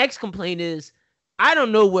 My next complaint is I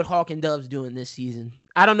don't know what Hawk and Dove's doing this season.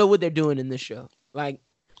 I don't know what they're doing in this show. Like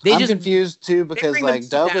I'm confused too because like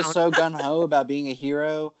Dove was so gung ho about being a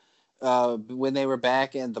hero. When they were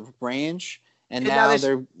back in the ranch, and now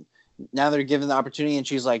they're given the opportunity, and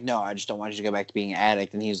she's like, "No, I just don't want you to go back to being an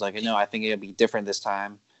addict." And he's like, "No, I think it'll be different this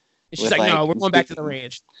time." And she's like, no, we're going back to the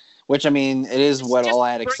ranch. Which, I mean, it is what all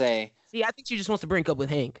addicts say. See, I think she just wants to break up with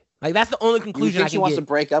Hank. Like, that's the only conclusion I can get. She wants to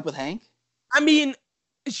break up with Hank? I mean,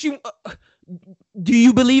 she. Do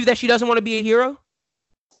you believe that she doesn't want to be a hero?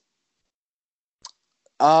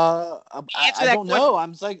 I don't know.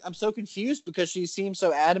 I'm so confused because she seems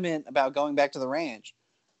so adamant about going back to the ranch.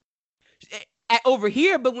 Over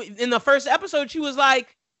here, but in the first episode, she was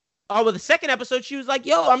like, the second episode, she was like,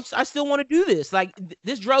 yo, I still want to do this. Like,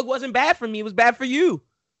 this drug wasn't bad for me. It was bad for you.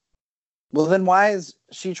 Well, then why is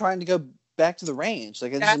she trying to go back to the range?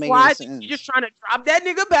 Like, it doesn't make any sense. She's just trying to drop that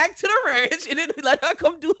nigga back to the ranch and then let her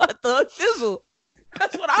come do her thug shizzle.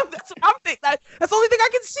 That's what I'm thinking. That's the only thing I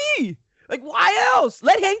can see. Like, why else?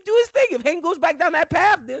 Let Hank do his thing. If Hank goes back down that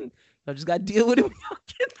path, then I just got to deal with him.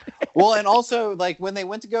 Well, and also, like, when they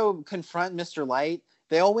went to go confront Mr. Light,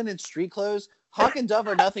 they all went in street clothes. Hawk and Dove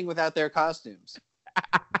are nothing without their costumes.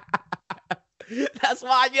 That's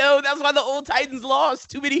why the old Titans lost.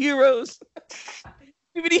 Too many heroes.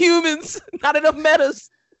 Too many humans. Not enough metas.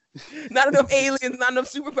 Not enough aliens. Not enough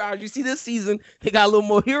superpowers. You see this season, they got a little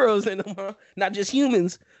more heroes in them, huh? Not just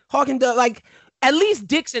humans. Hawk and Dove, like, at least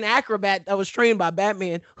Dick's an acrobat that was trained by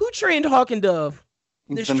Batman. Who trained Hawk and Dove?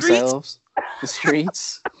 Themselves. The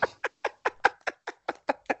streets.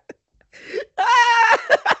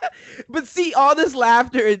 But see, all this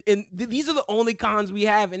laughter, and these are the only cons we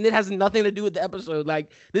have, and it has nothing to do with the episode.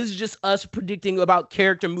 Like, this is just us predicting about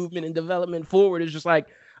character movement and development forward. It's just like,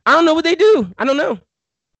 I don't know what they do. I don't know.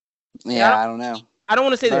 Yeah, I don't know. I don't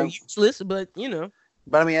want to say they're useless, but, you know.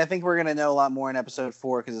 But, I mean, I think we're going to know a lot more in episode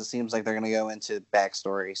 4 because it seems like they're going to go into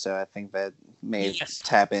backstory. So I think that may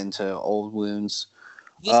tap into old wounds.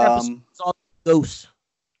 This episode is all ghosts.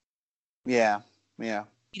 Yeah.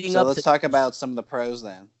 So let's talk about some of the pros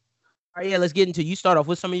then. All right, yeah, let's get into it. You start off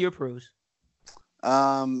with some of your pros.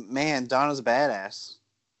 Man, Donna's a badass.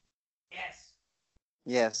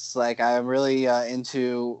 Yes, like, I'm really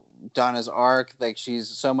into Donna's arc. Like, she's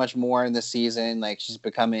so much more in this season. Like, she's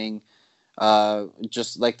becoming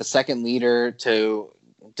just like the second leader to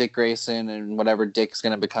Dick Grayson and whatever Dick's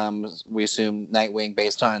going to become, we assume Nightwing,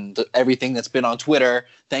 based on everything that's been on Twitter.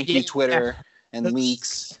 Thank you, Twitter and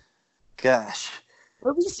leaks. Gosh.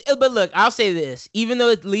 But look, I'll say this. Even though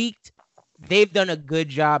it leaked, they've done a good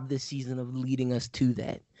job this season of leading us to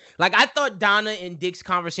that. Like, I thought Donna and Dick's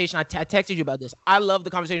conversation, I texted you about this. I love the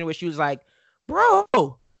conversation where she was like, bro,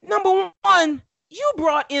 number one, you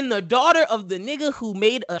brought in the daughter of the nigga who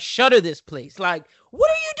made us shutter this place. Like, what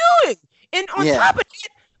are you doing? And on top of it,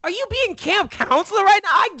 are you being camp counselor right now?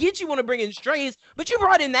 I get you want to bring in strays, but you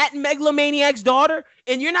brought in that megalomaniac's daughter,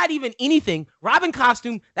 and you're not even anything. Robin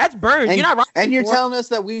costume, that's burned. And, you're not Robin. And you're telling us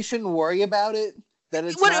that we shouldn't worry about it? That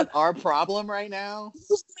it's not our problem right now?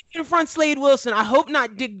 In front Slade Wilson. I hope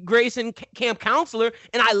not Dick Grayson camp counselor.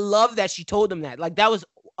 And I love that she told him that. Like, that was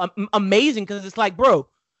amazing, because it's like, bro,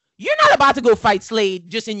 you're not about to go fight Slade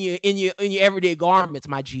just in your everyday garments,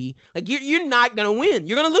 my G. Like, you're not gonna win.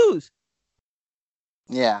 You're gonna lose.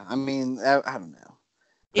 Yeah, I mean, I don't know.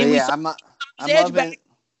 But yeah, I'm loving.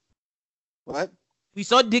 What? We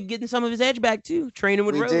saw Dick getting some of his edge back too, training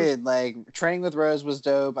with Rose. We did. Like, training with Rose was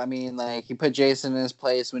dope. I mean, like, he put Jason in his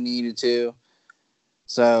place when he needed to.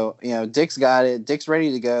 So, you know, Dick's got it. Dick's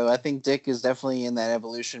ready to go. I think Dick is definitely in that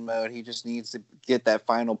evolution mode. He just needs to get that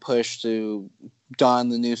final push to don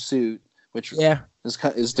the new suit, which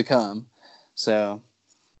is to come. So,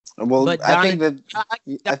 well, I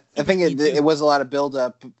think it was a lot of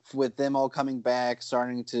build-up with them all coming back,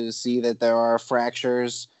 starting to see that there are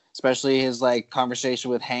fractures, especially his, like,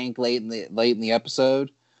 conversation with Hank late in the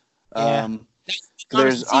episode.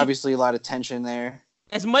 There's obviously a lot of tension there.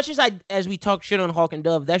 As much as we talk shit on Hawk and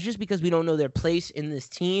Dove, that's just because we don't know their place in this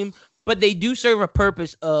team. But they do serve a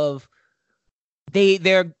purpose of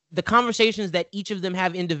they're the conversations that each of them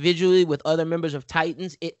have individually with other members of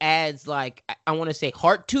Titans. It adds, like, I want to say,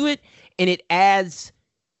 heart to it, and it adds.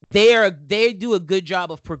 They do a good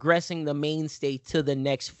job of progressing the mainstay to the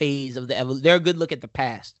next phase of the evolution. They're a good look at the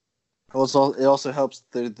past. Also, it also helps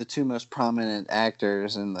the two most prominent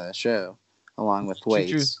actors in the show, along with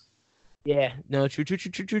Waits. True. Yeah, no,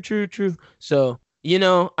 true. So, you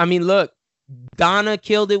know, I mean, look, Donna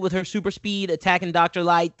killed it with her super speed, attacking Dr.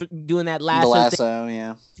 Light, doing that lasso thing,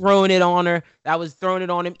 yeah. Throwing it on her. That was throwing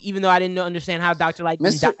it on him, even though I didn't understand how Dr. Light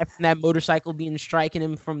didn't die from that motorcycle striking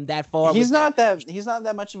him from that far. He's not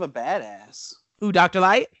that much of a badass. Who, Dr.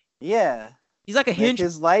 Light? Yeah. He's like a hinge.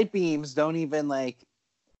 His light beams don't even, like,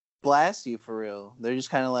 blast you for real. They're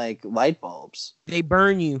just kind of like light bulbs. They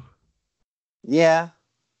burn you. Yeah.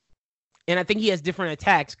 And I think he has different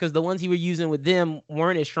attacks, because the ones he was using with them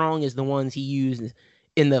weren't as strong as the ones he used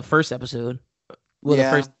in the first episode. Well, the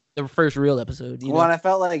first the first real episode. You Well, know? and I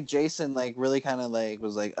felt like Jason like really kind of like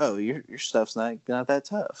was like, oh, your stuff's not that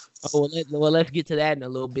tough. Oh, let's get to that in a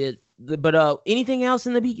little bit. But anything else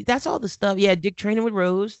in the beginning? That's all the stuff. Yeah, Dick training with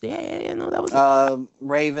Rose. Yeah, no, that was.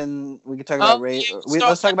 Raven. We could talk about Raven. Yeah,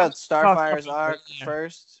 Let's talk about Starfire's Starfire, arc yeah.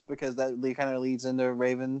 first because that kind of leads into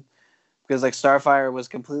Raven. Because like Starfire was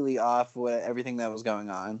completely off with everything that was going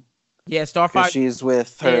on. Yeah, Because Starfire. she's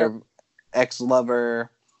with her ex-lover,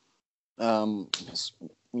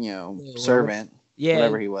 servant, Yeah,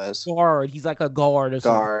 whatever he was. guard. He's like a guard or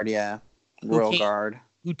something. Guard, yeah. Royal guard.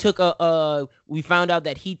 Who took we found out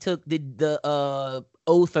that he took the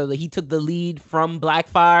oath, or he took the lead from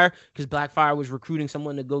Blackfire, because Blackfire was recruiting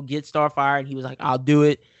someone to go get Starfire, and he was like, I'll do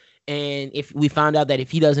it. And if we found out that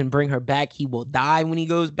if he doesn't bring her back, he will die when he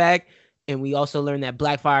goes back. And we also learned that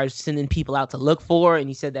Blackfire is sending people out to look for her, and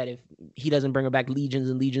he said that if he doesn't bring her back, legions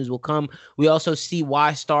and legions will come. We also see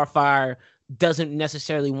why Starfire doesn't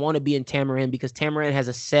necessarily want to be in Tamaran, because Tamaran has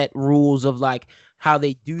a set rules of like how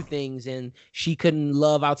they do things, and she couldn't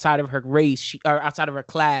love outside of her race, or outside of her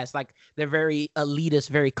class. Like, they're very elitist,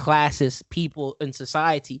 very classist people in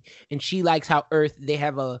society, and she likes how Earth, they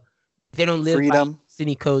don't live Freedom. by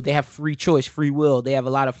Destiny code. They have free choice, free will. They have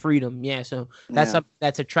a lot of freedom. Yeah, so that's something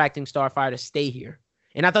that's attracting Starfire to stay here,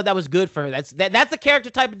 and I thought that was good for her. That's the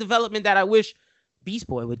character type of development that I wish Beast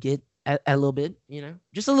Boy would get a little bit.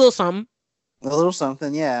 Just a little something. A little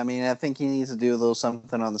something, yeah. I mean, I think he needs to do a little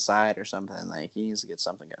something on the side or something. Like, he needs to get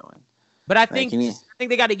something going. But I think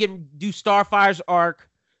they got to do Starfire's arc.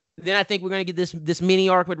 Then I think we're gonna get this mini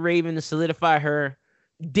arc with Raven to solidify her.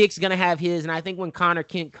 Dick's gonna have his, and I think when Connor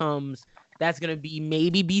Kent comes, that's gonna be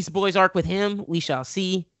maybe Beast Boy's arc with him. We shall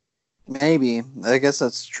see. Maybe. I guess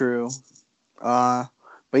that's true. But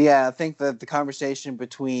yeah, I think that the conversation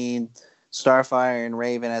between Starfire and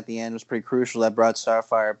Raven at the end was pretty crucial. That brought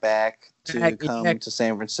Starfire back to come to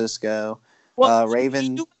San Francisco. Well,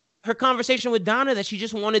 Raven, her conversation with Donna, that she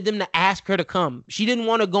just wanted them to ask her to come. She didn't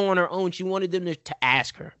want to go on her own. She wanted them to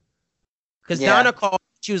ask her. Because Donna called.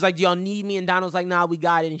 She was like, do y'all need me? And Donna was like, nah, we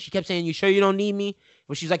got it. And she kept saying, you sure you don't need me?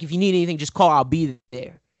 But she's like, if you need anything, just call. I'll be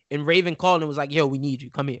there. And Raven called and was like, yo, we need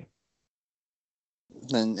you. Come here.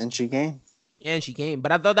 And she came. Yeah, and she came.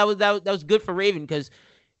 But I thought that was good for Raven, because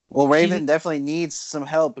Raven definitely needs some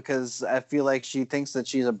help, because I feel like she thinks that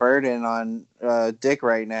she's a burden on Dick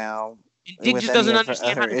right now. Dick just doesn't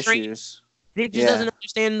understand how to train. Dick just doesn't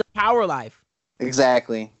understand the power life.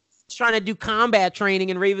 Exactly. He's trying to do combat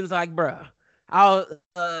training, and Raven's like, bruh, I'll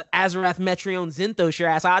Azarath Metrion Zinthos your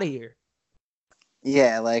ass out of here.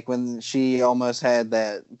 Yeah, like when she almost had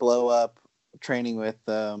that blow up training with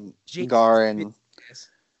Gar and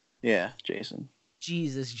Jason.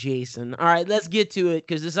 Jesus, Jason. All right, let's get to it,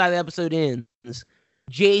 because this is how the episode ends.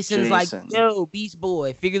 Jason's like, yo, Beast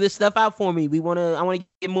Boy, figure this stuff out for me. I want to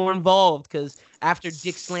get more involved, because after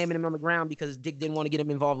Dick slamming him on the ground because Dick didn't want to get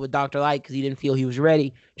him involved with Dr. Light because he didn't feel he was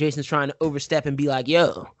ready, Jason's trying to overstep and be like,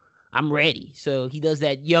 yo, I'm ready. So he does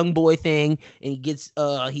that young boy thing, and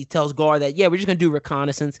he tells Gar that, yeah, we're just going to do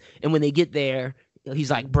reconnaissance. And when they get there,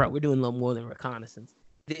 he's like, bro, we're doing a little more than reconnaissance.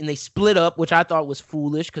 And they split up, which I thought was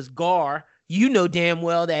foolish, because Gar, you know damn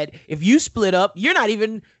well that if you split up, you're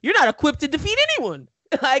not equipped to defeat anyone.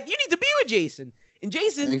 Like, you need to be with Jason. And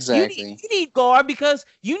Jason, exactly. you need Gar, because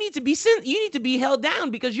you need to be held down,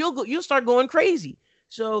 because you'll start going crazy.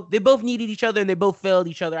 So they both needed each other, and they both failed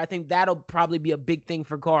each other. I think that'll probably be a big thing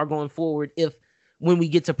for Gar going forward, if when we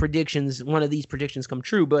get to predictions, one of these predictions come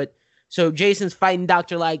true. But so Jason's fighting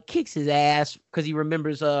Dr. Light, kicks his ass because he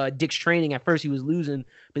remembers Dick's training. At first he was losing,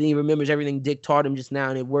 but then he remembers everything Dick taught him just now,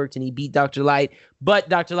 and it worked, and he beat Dr. Light. But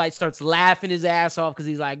Dr. Light starts laughing his ass off because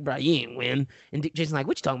he's like, bro, you ain't win. And Jason's like,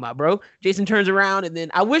 what you talking about, bro? Jason turns around, and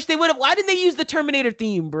then I wish they would have. Why didn't they use the Terminator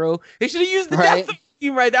theme, bro? They should have used the Death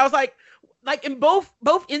theme right. That was like in both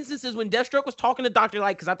instances when Deathstroke was talking to Dr.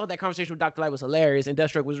 Light, because I thought that conversation with Dr. Light was hilarious, and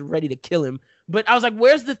Deathstroke was ready to kill him. But I was like,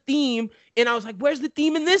 where's the theme? And I was like, where's the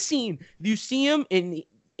theme in this scene? Do you see him? And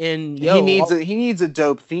he needs a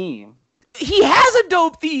dope theme. He has a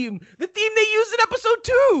dope theme. The theme they used in episode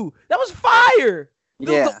 2. That was fire.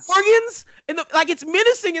 The organs and it's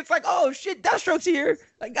menacing. It's like, oh shit, Deathstroke's here.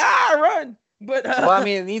 Like, run. But well, I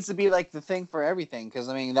mean, it needs to be like the thing for everything, because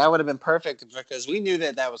I mean that would have been perfect, because we knew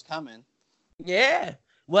that was coming. Yeah.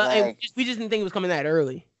 Well, we just didn't think it was coming that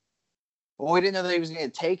early. Well, we didn't know that he was going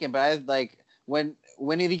to take him, but I like when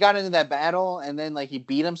he got into that battle and then like he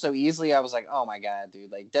beat him so easily, I was like, oh my god,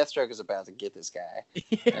 dude! Like Deathstroke is about to get this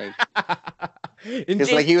guy.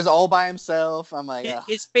 It's like he was all by himself. I'm like,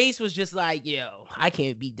 his face was just like, yo, I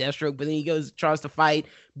can't beat Deathstroke. But then he tries to fight.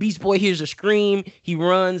 Beast Boy hears a scream. He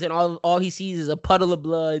runs, and all he sees is a puddle of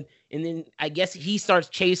blood. And then I guess he starts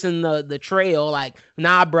chasing the trail. Like,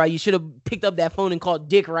 nah, bro, you should have picked up that phone and called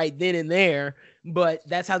Dick right then and there. But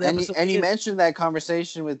that's how the episode. And you mentioned that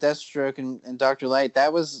conversation with Deathstroke and Dr. Light.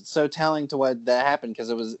 That was so telling to what that happened because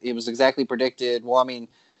it was exactly predicted. Well, I mean,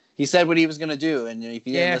 he said what he was going to do, and if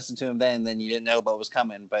you didn't listen to him then you didn't know what was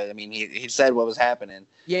coming. But I mean, he said what was happening.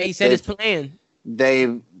 Yeah, he said his plan.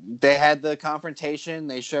 They had the confrontation.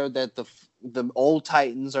 They showed that the old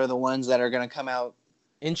Titans are the ones that are going to come out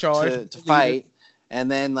in charge to fight. And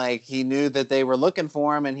then, like, he knew that they were looking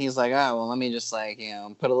for him, and he's like, oh, well, let me just, like,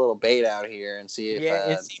 put a little bait out here and see if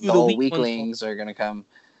the old weaklings are going to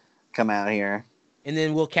come out here. And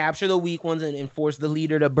then we'll capture the weak ones and force the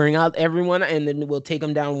leader to bring out everyone, and then we'll take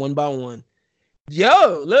them down one by one.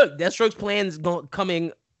 Yo, look, Deathstroke's plan's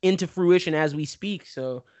coming into fruition as we speak,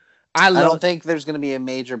 so I don't think there's going to be a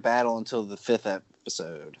major battle until the 5th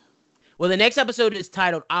episode. Well, the next episode is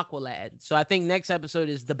titled Aqualad, so I think next episode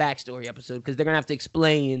is the backstory episode because they're gonna have to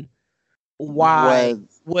explain why,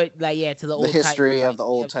 to the old history Titans, of the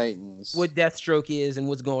old Titans, what Deathstroke is and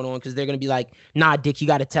what's going on because they're gonna be like, nah, Dick, you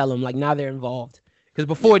got to tell them. Like now they're involved because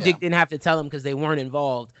before Dick didn't have to tell them because they weren't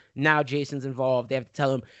involved. Now Jason's involved. They have to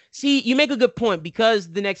tell him. See, you make a good point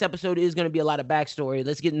because the next episode is gonna be a lot of backstory.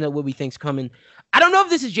 Let's get into what we think's coming. I don't know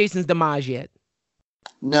if this is Jason's demise yet.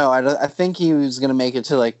 No, I think he was going to make it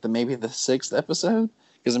to, like, maybe the 6th episode.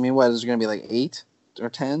 Because, I mean, what, is there going to be, like, 8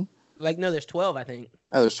 or 10? Like, no, there's 12, I think.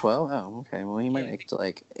 Oh, there's 12? Oh, okay. Well, he might make it to,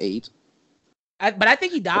 like, 8. But I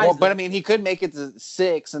think he dies. Well, but, I mean, he could make it to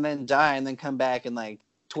 6 and then die and then come back in, like,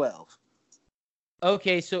 12.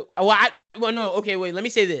 Okay, so... okay, wait, let me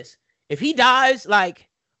say this. If he dies, like...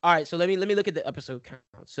 All right, so let me look at the episode count.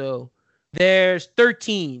 So, there's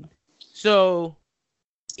 13. So...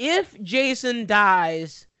 If Jason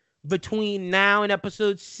dies between now and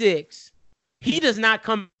episode 6, he does not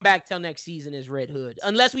come back till next season as Red Hood.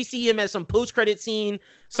 Unless we see him as some post-credit scene,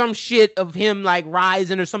 some shit of him like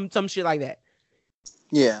rising or some shit like that.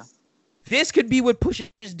 Yeah. This could be what pushes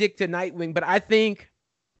Dick to Nightwing, but I think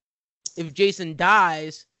if Jason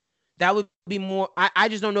dies, that would be more... I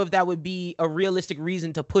just don't know if that would be a realistic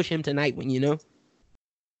reason to push him to Nightwing, you know?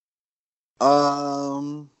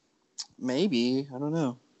 Maybe. I don't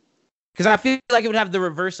know. Because I feel like it would have the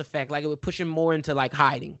reverse effect. Like, it would push him more into, like,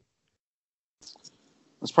 hiding.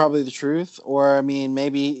 That's probably the truth. Or, I mean,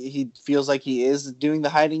 maybe he feels like he is doing the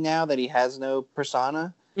hiding now, that he has no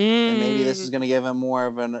persona. And maybe this is going to give him more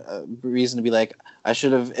of a reason to be like, I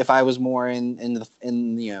should have, if I was more in the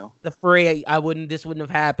fray, this wouldn't have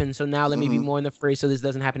happened. So now let me be more in the fray so this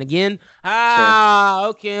doesn't happen again.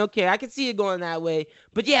 Okay. I can see it going that way.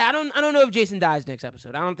 But yeah, I don't know if Jason dies next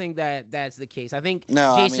episode. I don't think that's the case. I think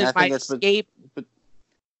Jason might escape. But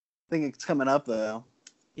I think it's coming up though.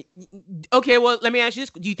 Okay, well, let me ask you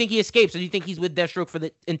this. Do you think he escapes or do you think he's with Deathstroke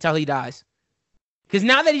until he dies? Because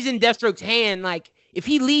now that he's in Deathstroke's hand, like, if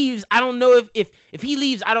he leaves, I don't know if he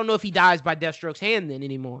leaves, I don't know if he dies by Deathstroke's hand then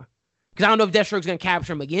anymore. Because I don't know if Deathstroke's going to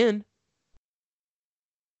capture him again.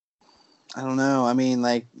 I don't know. I mean,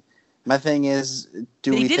 like, my thing is,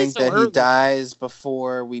 do we think that he dies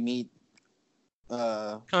before we meet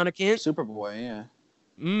Connor Kent? Superboy, yeah.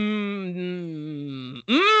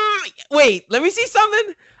 Wait, let me see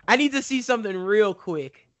something. I need to see something real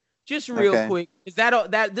quick. Just real quick. Is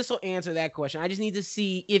that this will answer that question. I just need to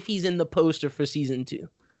see if he's in the poster for season 2.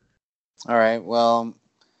 All right. Well,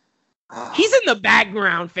 he's in the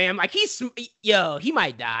background, fam. Like he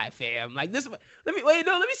might die, fam. Like this. Let me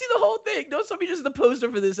see the whole thing. Don't show me just the poster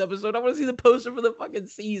for this episode. I want to see the poster for the fucking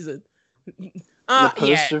season. The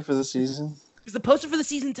poster for the season? Because the poster for the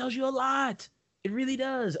season tells you a lot. It really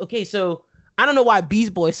does. Okay, so I don't know why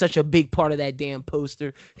Beast Boy is such a big part of that damn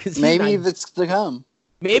poster. Maybe it's to come.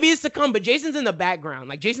 Maybe it's to come, but Jason's in the background.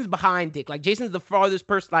 Like, Jason's behind Dick. Like, Jason's the farthest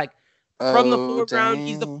person. Like, from the foreground,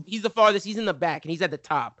 dang. he's the farthest. He's in the back, and he's at the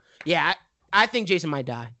top. Yeah, I think Jason might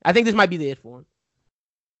die. I think this might be the it for him.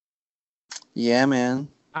 Yeah, man.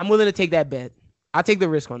 I'm willing to take that bet. I'll take the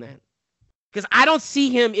risk on that. Because I don't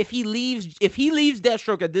see him, if he leaves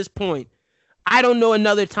Deathstroke at this point, I don't know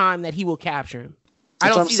another time that he will capture him. That's I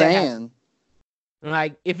don't what I'm see saying. That.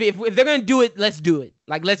 Like, if they're gonna do it, let's do it.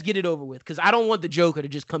 Like, let's get it over with. Because I don't want the Joker to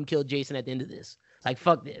just come kill Jason at the end of this. Like,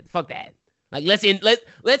 fuck that. Like, let's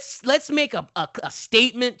make a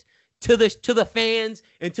statement to the fans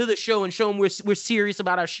and to the show and show them we're serious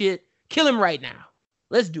about our shit. Kill him right now.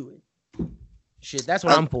 Let's do it. Shit, that's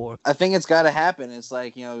what I'm for. I think it's got to happen. It's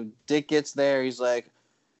like, Dick gets there. He's like,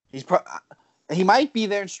 he might be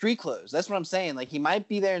there in street clothes. That's what I'm saying. Like, he might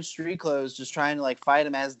be there in street clothes just trying to, like, fight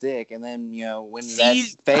him as Dick. And then, when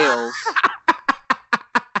that fails...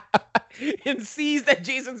 and sees that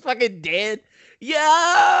Jason's fucking dead. Yo,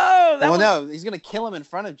 that Well, was no, he's gonna kill him in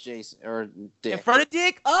front of Jason or Dick. in front of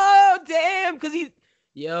Dick. Oh, damn, because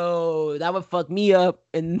yo, that would fuck me up,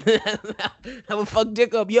 and that would fuck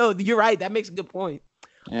Dick up. Yo, you're right. That makes a good point.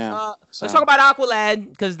 Yeah. Let's talk about Aqualad,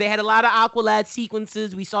 because they had a lot of Aqualad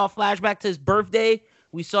sequences. We saw a flashback to his birthday.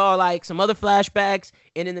 We saw like some other flashbacks,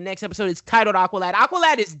 and in the next episode, it's titled Aqualad.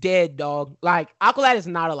 Aqualad is dead, dog. Like Aqualad is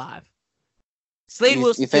not alive. Slade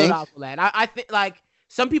Wilson killed Aqualad. I think like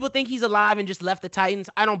some people think he's alive and just left the Titans.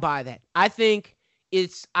 I don't buy that. I think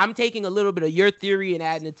I'm taking a little bit of your theory and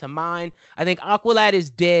adding it to mine. I think Aqualad is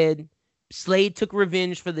dead. Slade took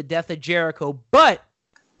revenge for the death of Jericho, but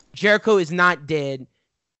Jericho is not dead.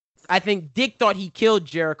 I think Dick thought he killed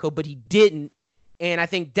Jericho, but he didn't. And I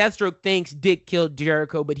think Deathstroke thinks Dick killed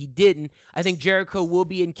Jericho, but he didn't. I think Jericho will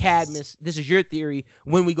be in Cadmus. This is your theory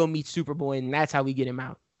when we go meet Superboy, and that's how we get him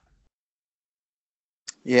out.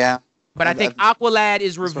 Yeah. But I think Aqualad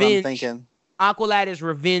is revenge. That's what I'm thinking. Aqualad is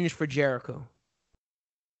revenge for Jericho.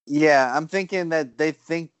 Yeah, I'm thinking that they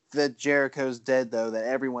think that Jericho's dead, though. That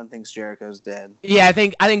everyone thinks Jericho's dead. Yeah, I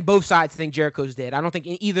think both sides think Jericho's dead. I don't think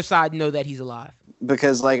either side know that he's alive.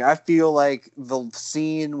 Because like I feel like the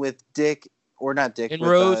scene with Dick, or not Dick,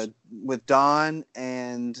 with Dawn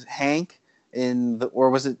and Hank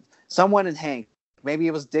or was it someone and Hank? Maybe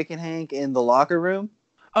it was Dick and Hank in the locker room.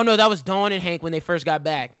 Oh no, that was Dawn and Hank when they first got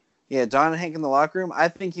back. Yeah, Dawn and Hank in the locker room. I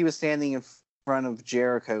think he was standing in front of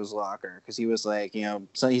Jericho's locker because he was like,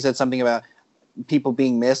 so he said something about people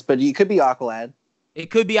being missed, but it could be Aqualad.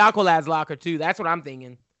 It could be Aqualad's locker too. That's what I'm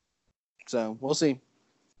thinking. So we'll see.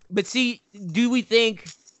 But see, do we think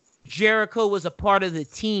Jericho was a part of the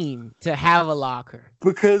team to have a locker?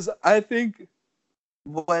 Because I think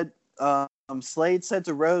what Slade said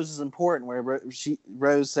to Rose is important. Where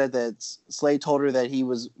Rose said that Slade told her that he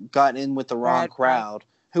was got in with the wrong crowd.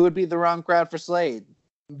 Who would be the wrong crowd for Slade?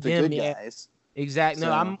 The good guys. Exactly.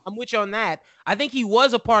 No, I'm with you on that. I think he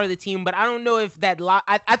was a part of the team, but I don't know if that.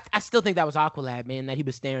 I still think that was Aqualad, man, that he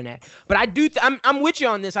was staring at. But I do. I'm with you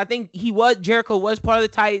on this. I think Jericho was part of the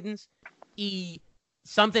Titans.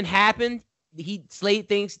 Something happened. Slade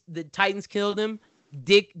thinks the Titans killed him.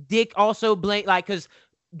 Dick also blamed, because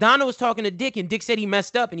Donna was talking to Dick, and Dick said he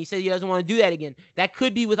messed up, and he said he doesn't want to do that again. That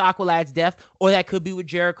could be with Aqualad's death, or that could be with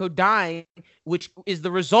Jericho dying, which is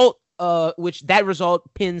the result. Which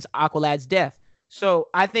result pins Aqualad's death. So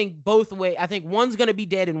I think both ways. I think one's gonna be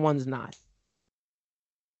dead and one's not.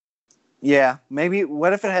 Yeah, maybe.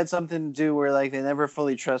 What if it had something to do where like they never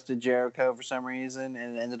fully trusted Jericho for some reason,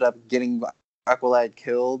 and ended up getting Aqualad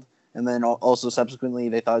killed, and then also subsequently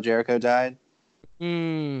they thought Jericho died.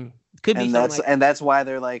 Could be. And that's why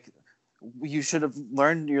they're like, you should have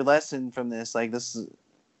learned your lesson from this. Like this is.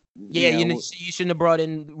 Yeah, you shouldn't have brought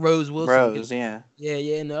in Rose Wilson.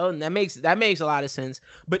 Yeah, no, and that makes a lot of sense.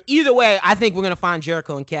 But either way, I think we're gonna find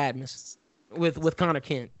Jericho and Cadmus with Connor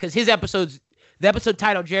Kent, because the episode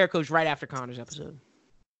titled Jericho's right after Connor's episode.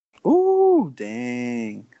 Ooh,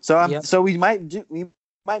 dang! So we might meet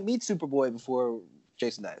Superboy before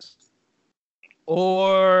Jason dies,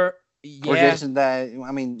 or Jason dies.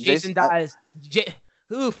 I mean, Jason dies.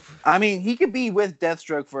 Oof. I mean, he could be with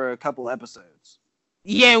Deathstroke for a couple episodes.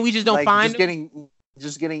 Yeah, we just don't find him.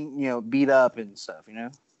 Just getting beat up and stuff,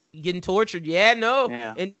 Getting tortured. Yeah, no.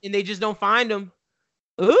 Yeah. And they just don't find him.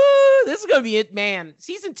 Ooh, this is gonna be it, man.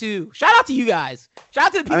 Season 2. Shout out to you guys. Shout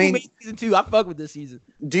out to the people who made season 2. I fuck with this season.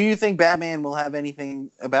 Do you think Batman will have anything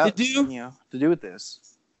to do with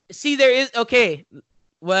this? See, there is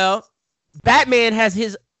well, Batman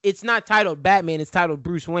has it's not titled Batman, it's titled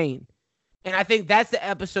Bruce Wayne. And I think that's the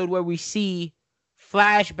episode where we see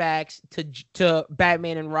flashbacks to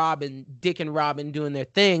Batman and Robin, Dick and Robin doing their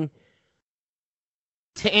thing.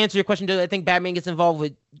 To answer your question, do I think Batman gets involved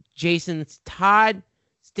with Todd's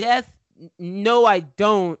death? No, I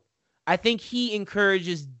don't. I think he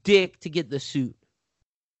encourages Dick to get the suit.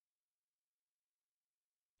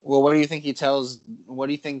 Well, what do you think what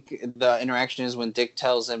do you think the interaction is when Dick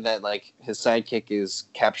tells him that like his sidekick is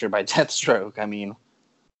captured by Deathstroke? I mean,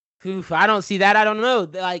 oof, I don't see that. I don't know.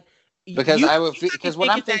 Like, because what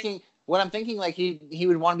I'm thinking, like he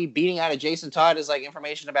would want to be beating out of Jason Todd is like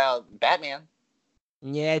information about Batman.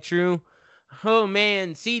 Yeah, true. Oh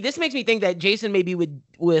man, see, this makes me think that Jason may be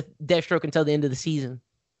with Deathstroke until the end of the season.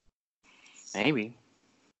 Maybe.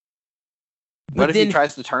 What if he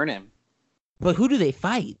tries to turn him? But who do they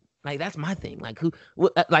fight? Like, that's my thing. Like, are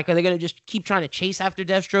they gonna just keep trying to chase after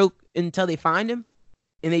Deathstroke until they find him,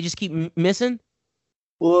 and they just keep missing?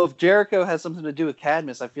 Well, if Jericho has something to do with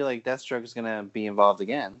Cadmus, I feel like Deathstroke is gonna be involved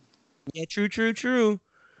again. Yeah, true.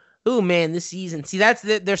 Oh man, this season. See,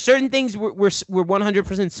 there's certain things we're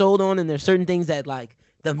 100% sold on, and there's certain things that like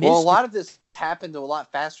the Well, a mystery. lot of this happened a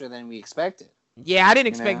lot faster than we expected. Yeah, I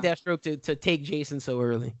didn't You expect know? Deathstroke to take Jason so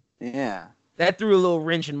early. Yeah. That threw a little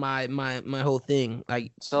wrench in my whole thing.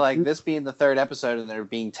 Like, So like this being the 3rd episode and there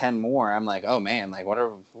being 10 more, I'm like, oh man, like what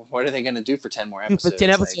are they gonna do for 10 more for episodes? 10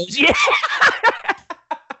 episodes, yeah.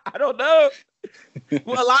 I don't know.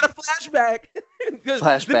 Well, a lot of flashback.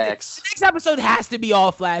 Flashbacks. The next episode has to be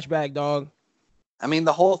all flashback, dog. I mean,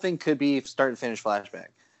 the whole thing could be start and finish flashback,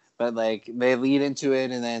 but like they lead into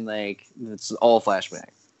it and then like it's all flashback.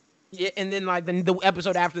 Yeah, and then like the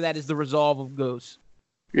episode after that is the resolve of Ghost.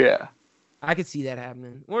 Yeah. I could see that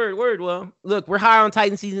happening. Word. Well, look, we're high on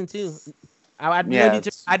Titan season 2. I'd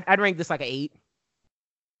rank this like an 8.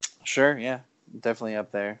 Sure. Yeah. Definitely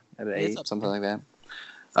up there at an 8, something there. like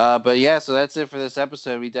that. But yeah, so that's it for this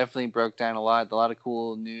episode. We definitely broke down a lot of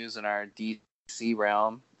cool news in our DC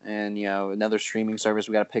realm, and another streaming service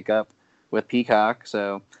we got to pick up with Peacock.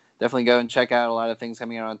 So definitely go and check out a lot of things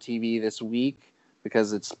coming out on TV this week,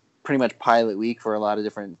 because it's pretty much pilot week for a lot of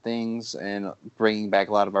different things and bringing back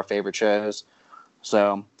a lot of our favorite shows.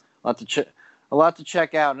 So a lot to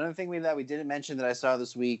check out. Another thing that we didn't mention that I saw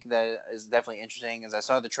this week that is definitely interesting is I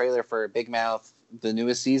saw the trailer for Big Mouth, the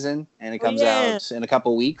newest season, and it comes out in a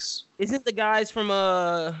couple weeks. Isn't the guys from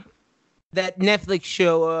that Netflix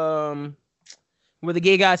show where the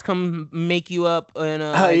gay guys come make you up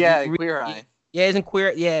and Queer Eye. Yeah, isn't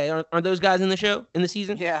Queer? Yeah, aren't those guys in the show in the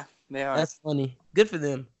season? Yeah, they are. That's funny. Good for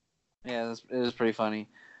them. Yeah, it is pretty funny.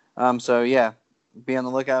 So yeah, be on the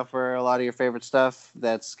lookout for a lot of your favorite stuff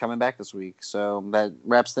that's coming back this week. So that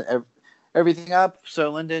wraps everything up. So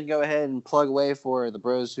Lyndon, go ahead and plug away for the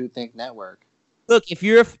Bros Who Think Network. Look, if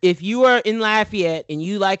you are in Lafayette and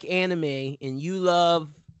you like anime and you love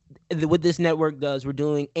what this network does, we're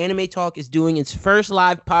doing Anime Talk is doing its first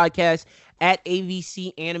live podcast at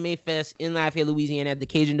AVC Anime Fest in Lafayette, Louisiana at the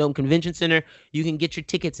Cajun Dome Convention Center. You can get your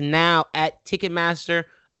tickets now at Ticketmaster,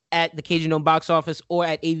 at the Cajun Dome box office, or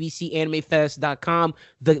at avcanimefest.com.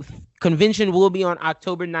 The convention will be on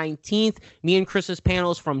October 19th. Me and Chris's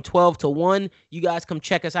panels from 12 to 1. You guys come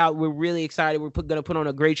check us out. We're really excited. We're going to put on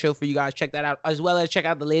a great show for you guys. Check that out, as well as check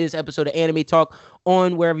out the latest episode of Anime Talk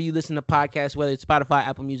on wherever you listen to podcasts, whether it's Spotify,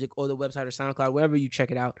 Apple Music, or the website or SoundCloud, wherever you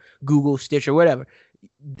check it out, Google, Stitcher, whatever.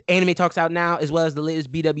 Anime Talk's out now, as well as the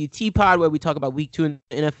latest BWT pod, where we talk about week 2 in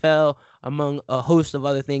the NFL, among a host of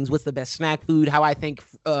other things. What's the best snack food? How I think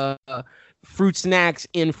fruit snacks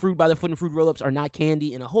in Fruit by the Foot and Fruit roll-ups are not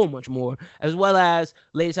candy, and a whole bunch more. As well as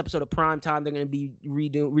latest episode of Prime Time. They're going to be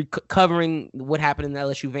covering what happened in the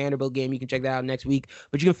LSU Vanderbilt game. You can check that out next week.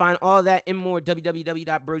 But you can find all that and more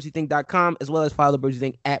www.broswhothink.com, as well as follow the Bros Who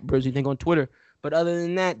Think at Bros Who Think on Twitter. But other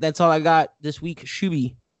than that, that's all I got this week.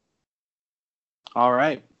 Shuby. All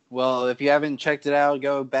right. Well, if you haven't checked it out,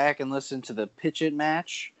 go back and listen to the Pitch It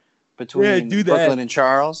match between Brooklyn and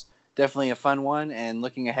Charles. Definitely a fun one. And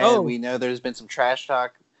looking ahead, we know there's been some trash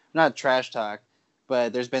talk. Not trash talk,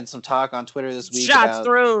 but there's been some talk on Twitter this week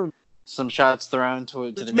about some shots thrown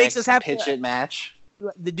to the next Pitch It match.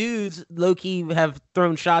 The dudes, low-key, have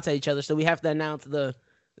thrown shots at each other, so we have to announce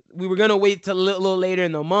we were going to wait till a little later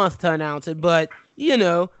in the month to announce it, but,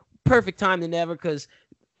 perfect time than ever, because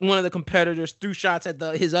one of the competitors threw shots at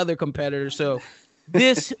his other competitor. So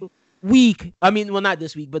this week, not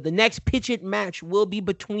this week, but the next Pitch It match will be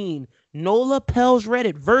between Nola Pels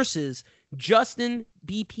Reddit versus Justin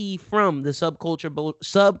BP from the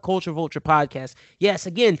Subculture Vulture podcast. Yes,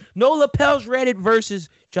 again, Nola Pels Reddit versus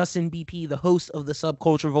Justin BP, the host of the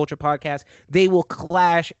Subculture Vulture podcast. They will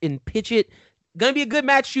clash in Pitch It. Gonna be a good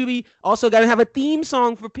match, Shuby. Also, gotta have a theme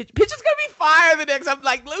song for Pitch. Pitch is gonna be fire the next. I'm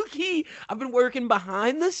like, low key, I've been working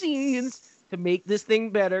behind the scenes to make this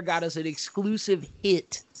thing better. Got us an exclusive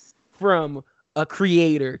hit from a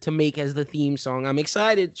creator to make as the theme song. I'm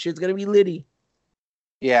excited. Shit's gonna be litty.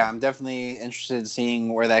 Yeah, I'm definitely interested in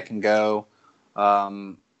seeing where that can go.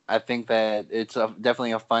 I think that it's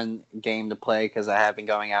definitely a fun game to play, because I have been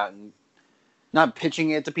going out and not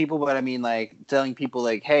pitching it to people, but telling people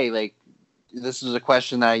hey, this is a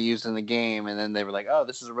question that I used in the game, and then they were like, "Oh,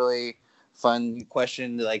 this is a really fun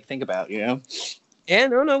question to think about," Yeah,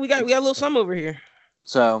 no, we got a little some over here.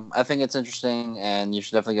 So I think it's interesting, and you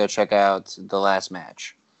should definitely go check out the last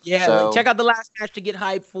match. Yeah, check out the last match to get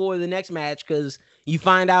hyped for the next match, because you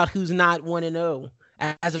find out who's not 1-0.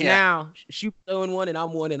 As of now, Shoot's 0-1 and I'm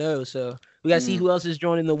 1-0. So we got to see who else is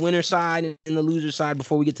joining the winner side and the loser side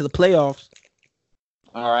before we get to the playoffs.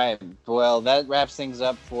 All right. Well, that wraps things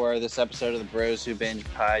up for this episode of the Bros Who Binge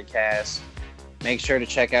podcast. Make sure to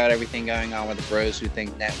check out everything going on with the Bros Who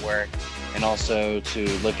Think Network. and also to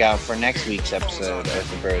look out for next week's episode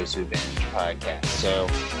of the Bros Who Binge podcast. So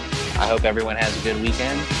I hope everyone has a good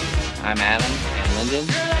weekend. I'm Adam and Lyndon.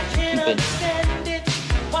 Keep it.